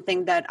on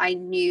something that I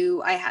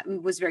knew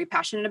was very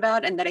passionate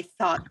about and that I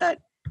thought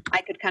that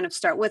I could kind of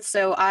start with.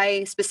 So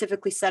I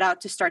specifically set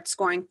out to start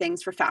scoring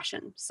things for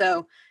fashion. So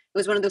it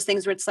was one of those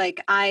things where it's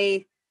like,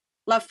 I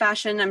love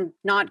fashion. I'm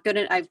not good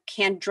at, I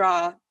can't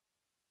draw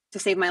to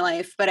save my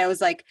life, but I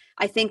was like,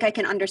 I think I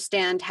can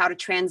understand how to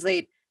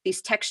translate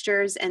these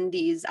textures and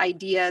these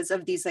ideas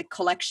of these like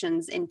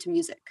collections into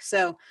music.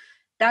 So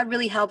that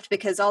really helped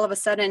because all of a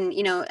sudden,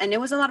 you know, and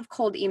it was a lot of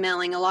cold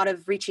emailing, a lot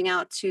of reaching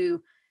out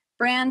to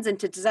brands and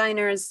to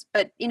designers.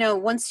 But, you know,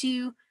 once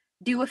you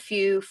do a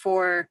few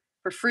for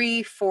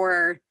free,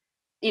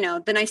 you know,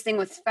 the nice thing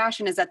with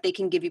fashion is that they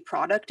can give you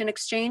product in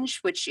exchange,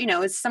 which, you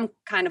know, is some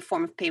kind of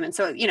form of payment.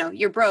 So, you know,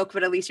 you're broke,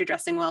 but at least you're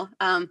dressing well.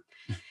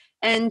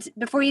 And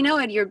before you know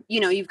it,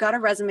 you've got a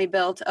resume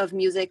built of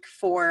music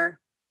for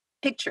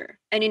picture.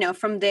 And, you know,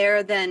 from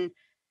there, then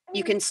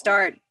you can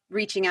start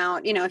reaching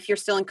out. You know, if you're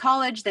still in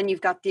college, then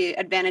you've got the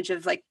advantage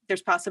of like,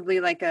 there's possibly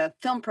like a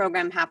film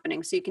program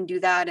happening. So you can do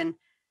that. And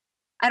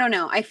I don't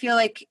know, I feel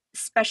like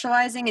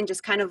specializing and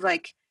just kind of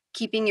like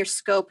keeping your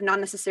scope,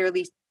 not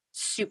necessarily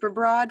super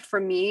broad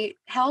for me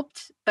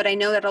helped, but I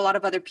know that a lot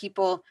of other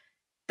people,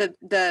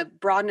 the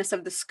broadness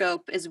of the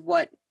scope is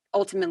what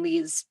ultimately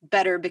is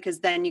better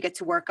because then you get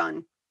to work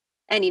on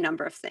any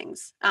number of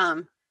things.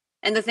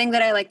 And the thing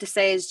that I like to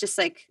say is just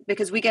like,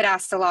 because we get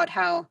asked a lot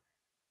how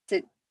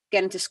to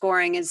get into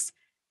scoring is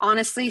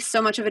honestly,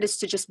 so much of it is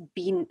to just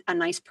be a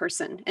nice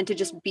person and to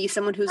just be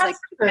someone who's like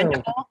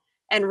dependable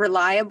and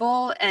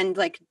reliable and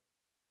like,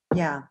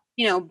 Yeah.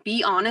 you know,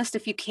 be honest.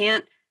 If you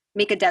can't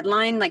make a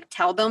deadline, like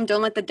tell them,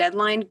 don't let the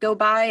deadline go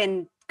by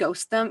and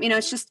ghost them. You know,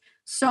 it's just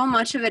so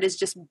much of it is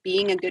just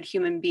being a good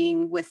human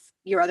being with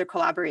your other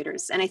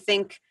collaborators. And I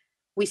think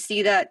we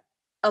see that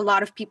a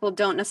lot of people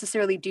don't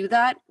necessarily do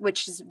that,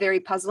 which is very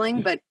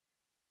puzzling, but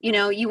you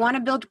know, you want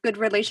to build good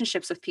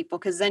relationships with people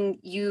because then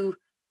you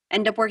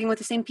end up working with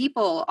the same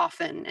people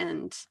often.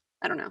 And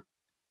I don't know,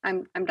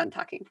 I'm done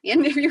talking. I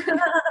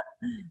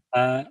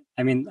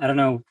mean, I don't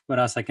know what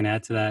else I can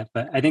add to that,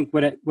 but I think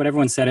what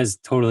everyone said is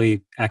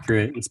totally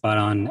accurate and spot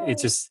on.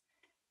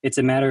 It's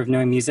a matter of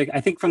knowing music. I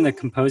think from the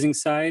composing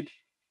side,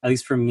 at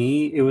least for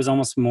me, it was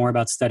almost more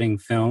about studying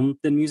film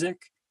than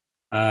music.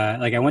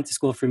 Like I went to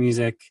school for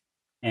music,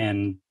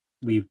 and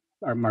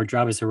our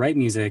job is to write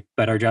music,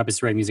 but our job is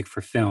to write music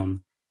for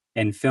film.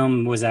 And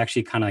film was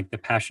actually kind of like the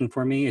passion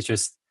for me. It's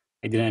just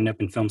I didn't end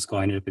up in film school.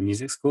 I ended up in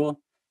music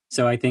school.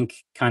 So I think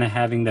kind of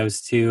having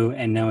those two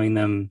and knowing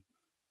them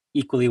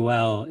equally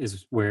well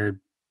is where,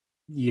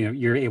 you know,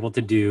 you're able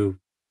to do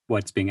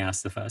what's being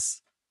asked of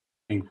us.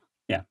 And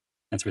yeah,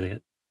 that's really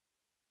it.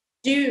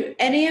 Do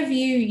any of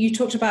you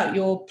talked about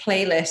your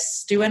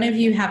playlists, do any of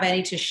you have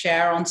any to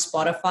share on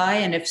Spotify?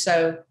 And if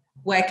so,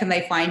 where can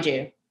they find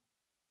you?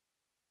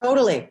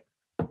 Totally.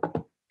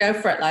 Go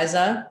for it,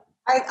 Liza.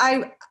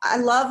 I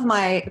love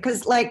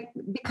because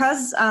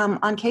on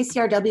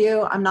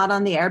KCRW, I'm not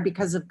on the air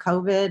because of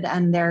COVID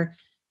and they're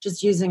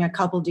just using a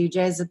couple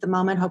DJs at the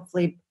moment.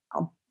 Hopefully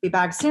I'll be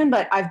back soon,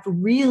 but I've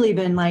really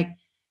been like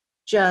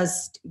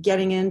just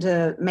getting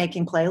into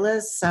making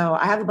playlists. So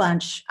I have a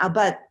bunch,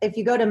 but if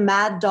you go to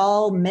Mad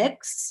Doll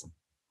Mix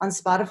on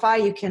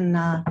Spotify, you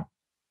can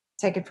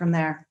take it from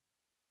there.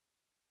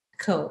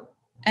 Cool.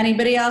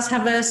 Anybody else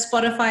have a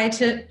Spotify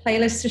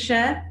playlist to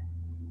share?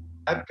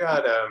 I've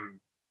got,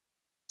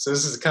 so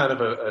this is kind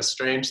of a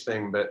strange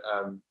thing, but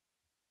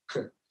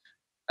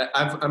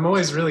I'm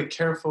always really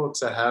careful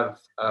to have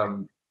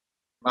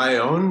my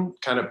own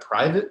kind of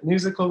private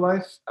musical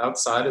life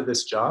outside of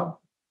this job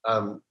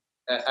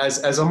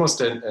as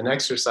almost an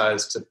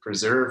exercise to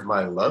preserve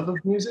my love of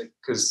music,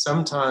 because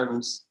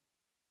sometimes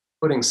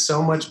putting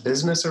so much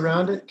business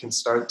around it can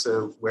start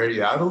to wear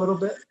you out a little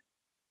bit.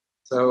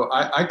 So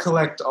I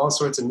collect all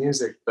sorts of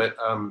music, but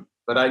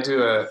I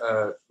do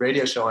a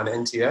radio show on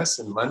NTS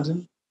in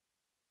London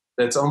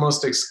that's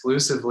almost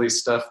exclusively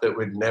stuff that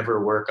would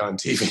never work on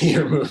TV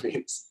or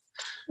movies.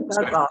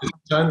 So awesome.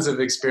 Tons of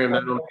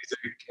experimental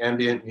music,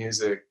 ambient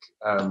music,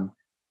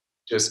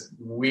 just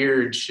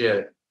weird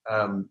shit,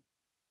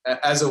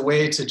 as a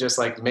way to just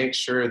like make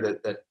sure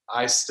that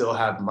I still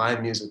have my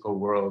musical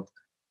world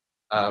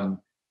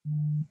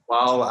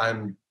while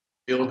I'm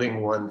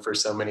building one for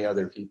so many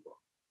other people.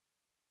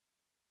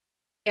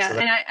 Yeah, so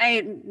and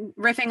I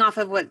riffing off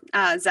of what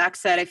Zach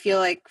said, I feel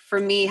like for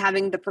me,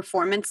 having the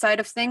performance side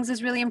of things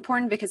is really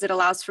important because it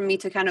allows for me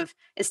to kind of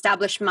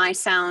establish my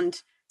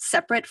sound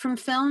separate from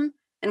film.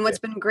 And what's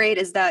been great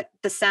is that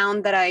the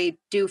sound that I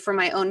do for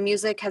my own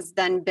music has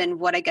then been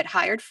what I get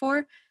hired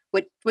for,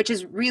 which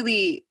is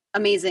really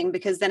amazing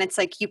because then it's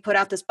like you put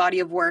out this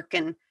body of work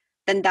and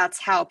then that's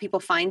how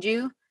people find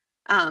you.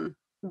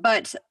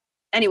 But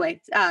anyway,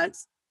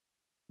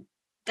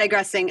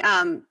 digressing.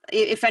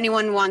 If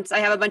anyone wants, I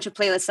have a bunch of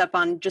playlists up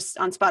on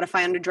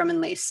Spotify under Drum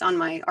and Lace on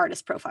my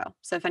artist profile.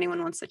 So if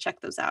anyone wants to check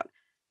those out,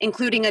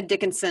 including a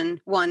Dickinson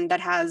one that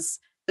has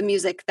the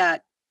music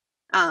that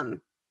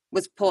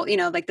was pulled, you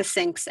know, like the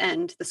syncs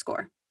and the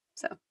score.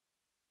 So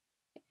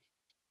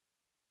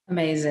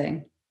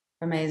amazing.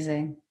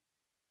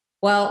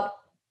 Well,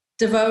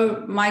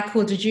 DeVoe,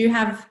 Michael, did you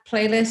have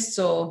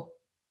playlists or?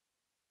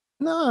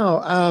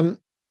 No,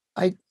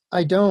 I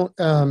don't.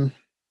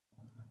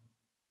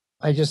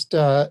 I just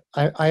I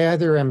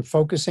either am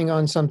focusing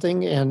on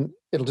something and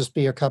it'll just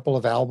be a couple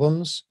of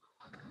albums.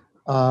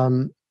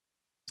 Also,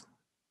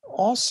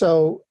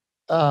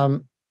 I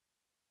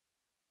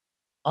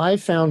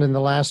found in the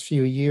last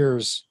few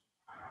years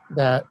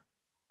that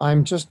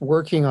I'm just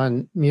working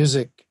on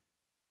music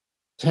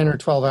 10 or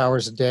 12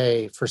 hours a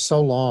day for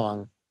so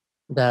long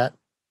that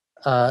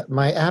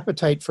my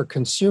appetite for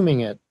consuming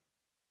it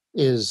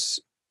is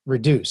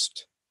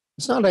reduced.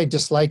 It's not I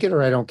dislike it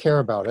or I don't care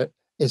about it.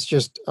 It's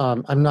just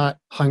I'm not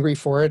hungry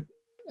for it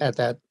at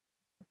that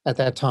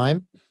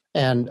time.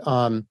 And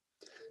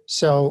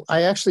so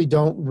I actually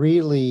don't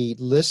really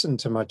listen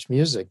to much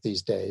music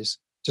these days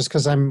just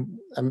because I'm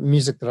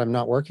music that I'm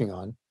not working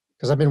on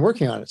because I've been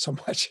working on it so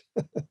much.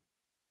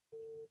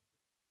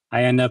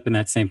 I end up in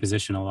that same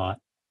position a lot.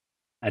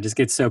 I just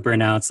get so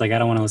burnt out. It's like I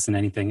don't want to listen to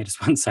anything. I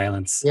just want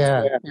silence.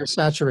 Yeah, you're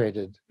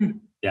saturated.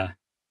 Yeah.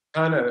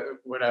 Kind of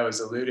what I was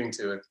alluding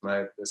to with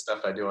the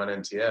stuff I do on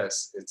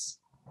NTS. It's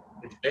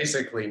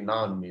basically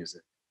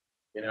non-music.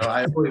 You know,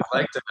 I always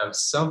like to have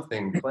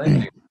something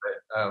playing,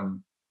 but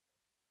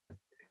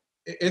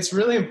it's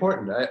really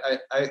important.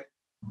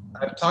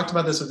 I've talked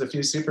about this with a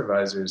few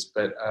supervisors,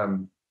 but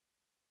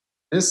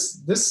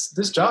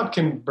this job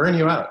can burn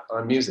you out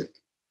on music,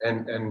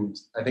 and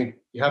I think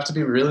you have to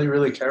be really,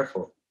 really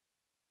careful.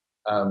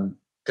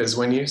 Because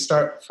when you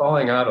start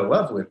falling out of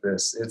love with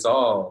this, it's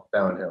all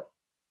downhill.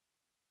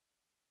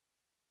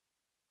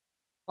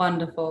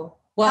 Wonderful.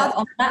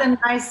 Well, that's what's been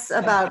nice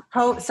about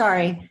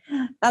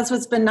that's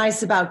what's been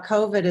nice about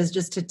COVID is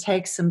just to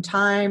take some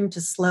time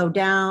to slow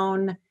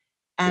down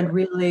and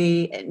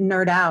really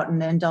nerd out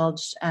and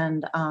indulge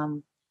and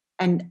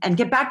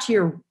get back to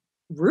your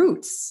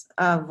roots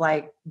of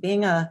like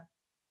being a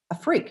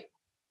freak.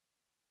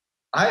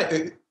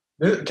 Can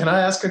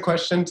I ask a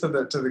question to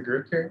the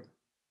group here?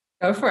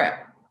 Go for it.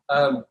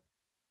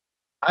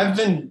 I've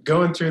been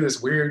going through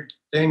this weird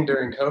thing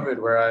during COVID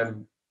where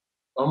I'm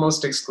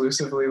almost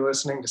exclusively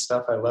listening to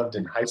stuff I loved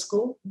in high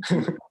school.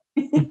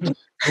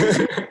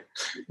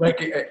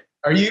 Like,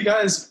 are you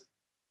guys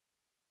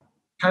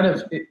kind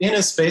of in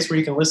a space where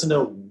you can listen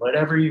to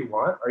whatever you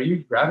want? Are you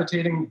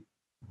gravitating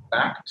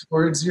back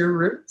towards your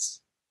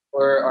roots,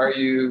 or are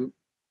you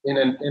in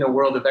a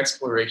world of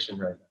exploration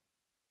right now?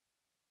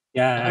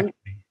 Yeah,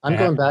 I'm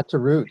going back to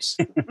roots.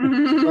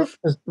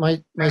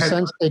 my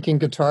son's taking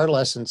guitar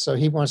lessons, so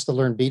he wants to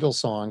learn Beatles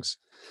songs.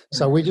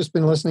 So we've just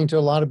been listening to a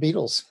lot of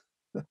Beatles.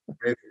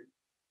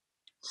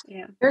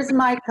 Yeah. Here's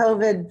my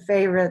COVID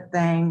favorite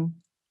thing.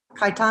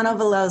 Caetano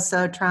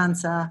Veloso,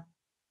 Tranza.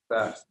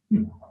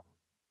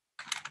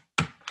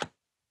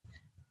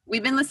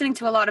 We've been listening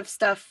to a lot of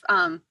stuff,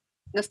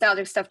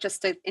 nostalgic stuff,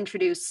 just to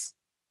introduce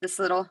this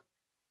little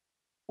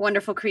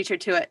wonderful creature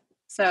to it.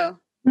 So,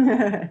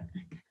 yeah.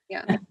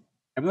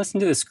 I've listened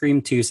to the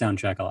Scream 2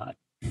 soundtrack a lot.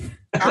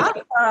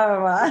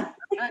 Awesome.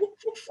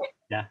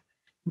 Yeah.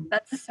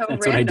 That's so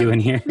That's random. what I do in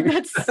here.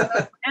 That's so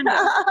random.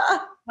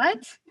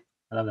 What?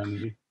 I love that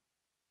movie.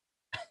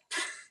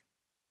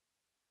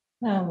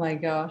 Oh my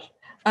gosh.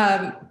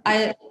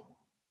 I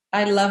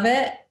love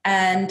it,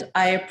 and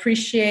I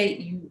appreciate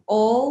you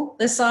all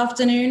this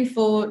afternoon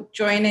for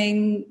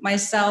joining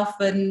myself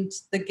and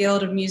the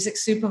Guild of Music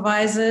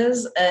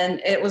Supervisors,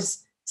 and it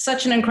was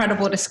such an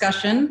incredible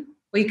discussion.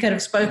 We could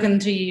have spoken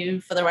to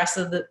you for the rest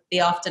of the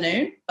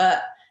afternoon,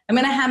 but I'm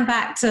going to hand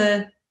back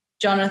to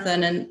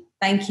Jonathan, and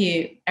thank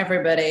you,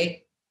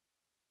 everybody.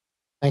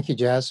 Thank you,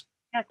 Jazz.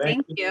 Yeah,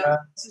 thank you.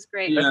 This is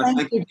great. Yeah,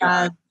 Thank you,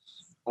 Jazz.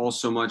 All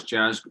so much,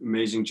 Jazz.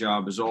 Amazing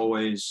job as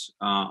always.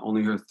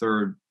 Only her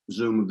third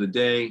Zoom of the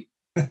day.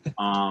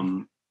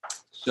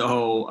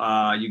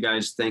 So you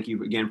guys, thank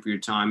you again for your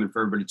time, and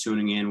for everybody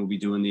tuning in. We'll be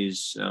doing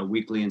these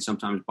weekly and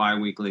sometimes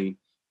bi-weekly.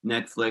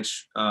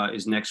 Netflix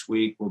is next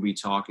week. We'll be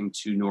talking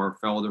to Nora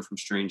Felder from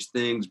Strange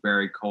Things,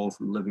 Barry Cole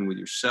from Living With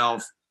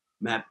Yourself,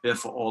 Matt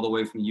Biffle all the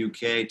way from the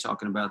UK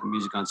talking about the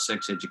music on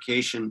sex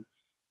education,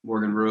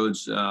 Morgan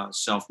Rhodes,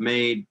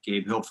 Self-Made,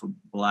 Gabe Hill for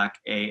Black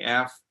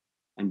AF,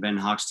 and Ben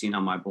Hochstein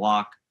on My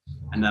Block.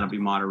 And that'll be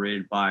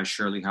moderated by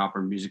Shirley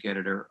Hopper, music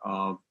editor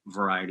of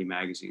Variety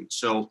Magazine.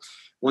 So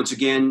once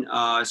again,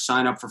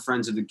 sign up for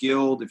Friends of the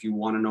Guild if you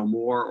want to know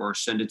more, or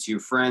send it to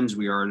your friends.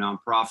 We are a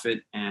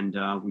nonprofit, and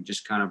we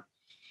just kind of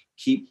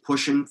keep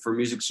pushing for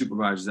music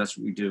supervisors. That's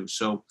what we do.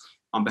 So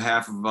on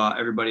behalf of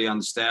everybody on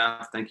the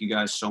staff, thank you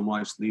guys so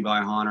much. Levi,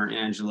 Honor,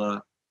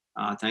 Angela,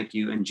 thank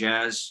you. And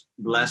Jazz,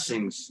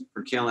 blessings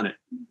for killing it.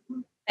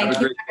 Thank Have a you,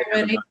 great day,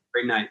 everybody.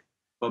 Great night.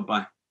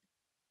 Bye-bye.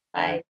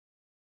 Bye.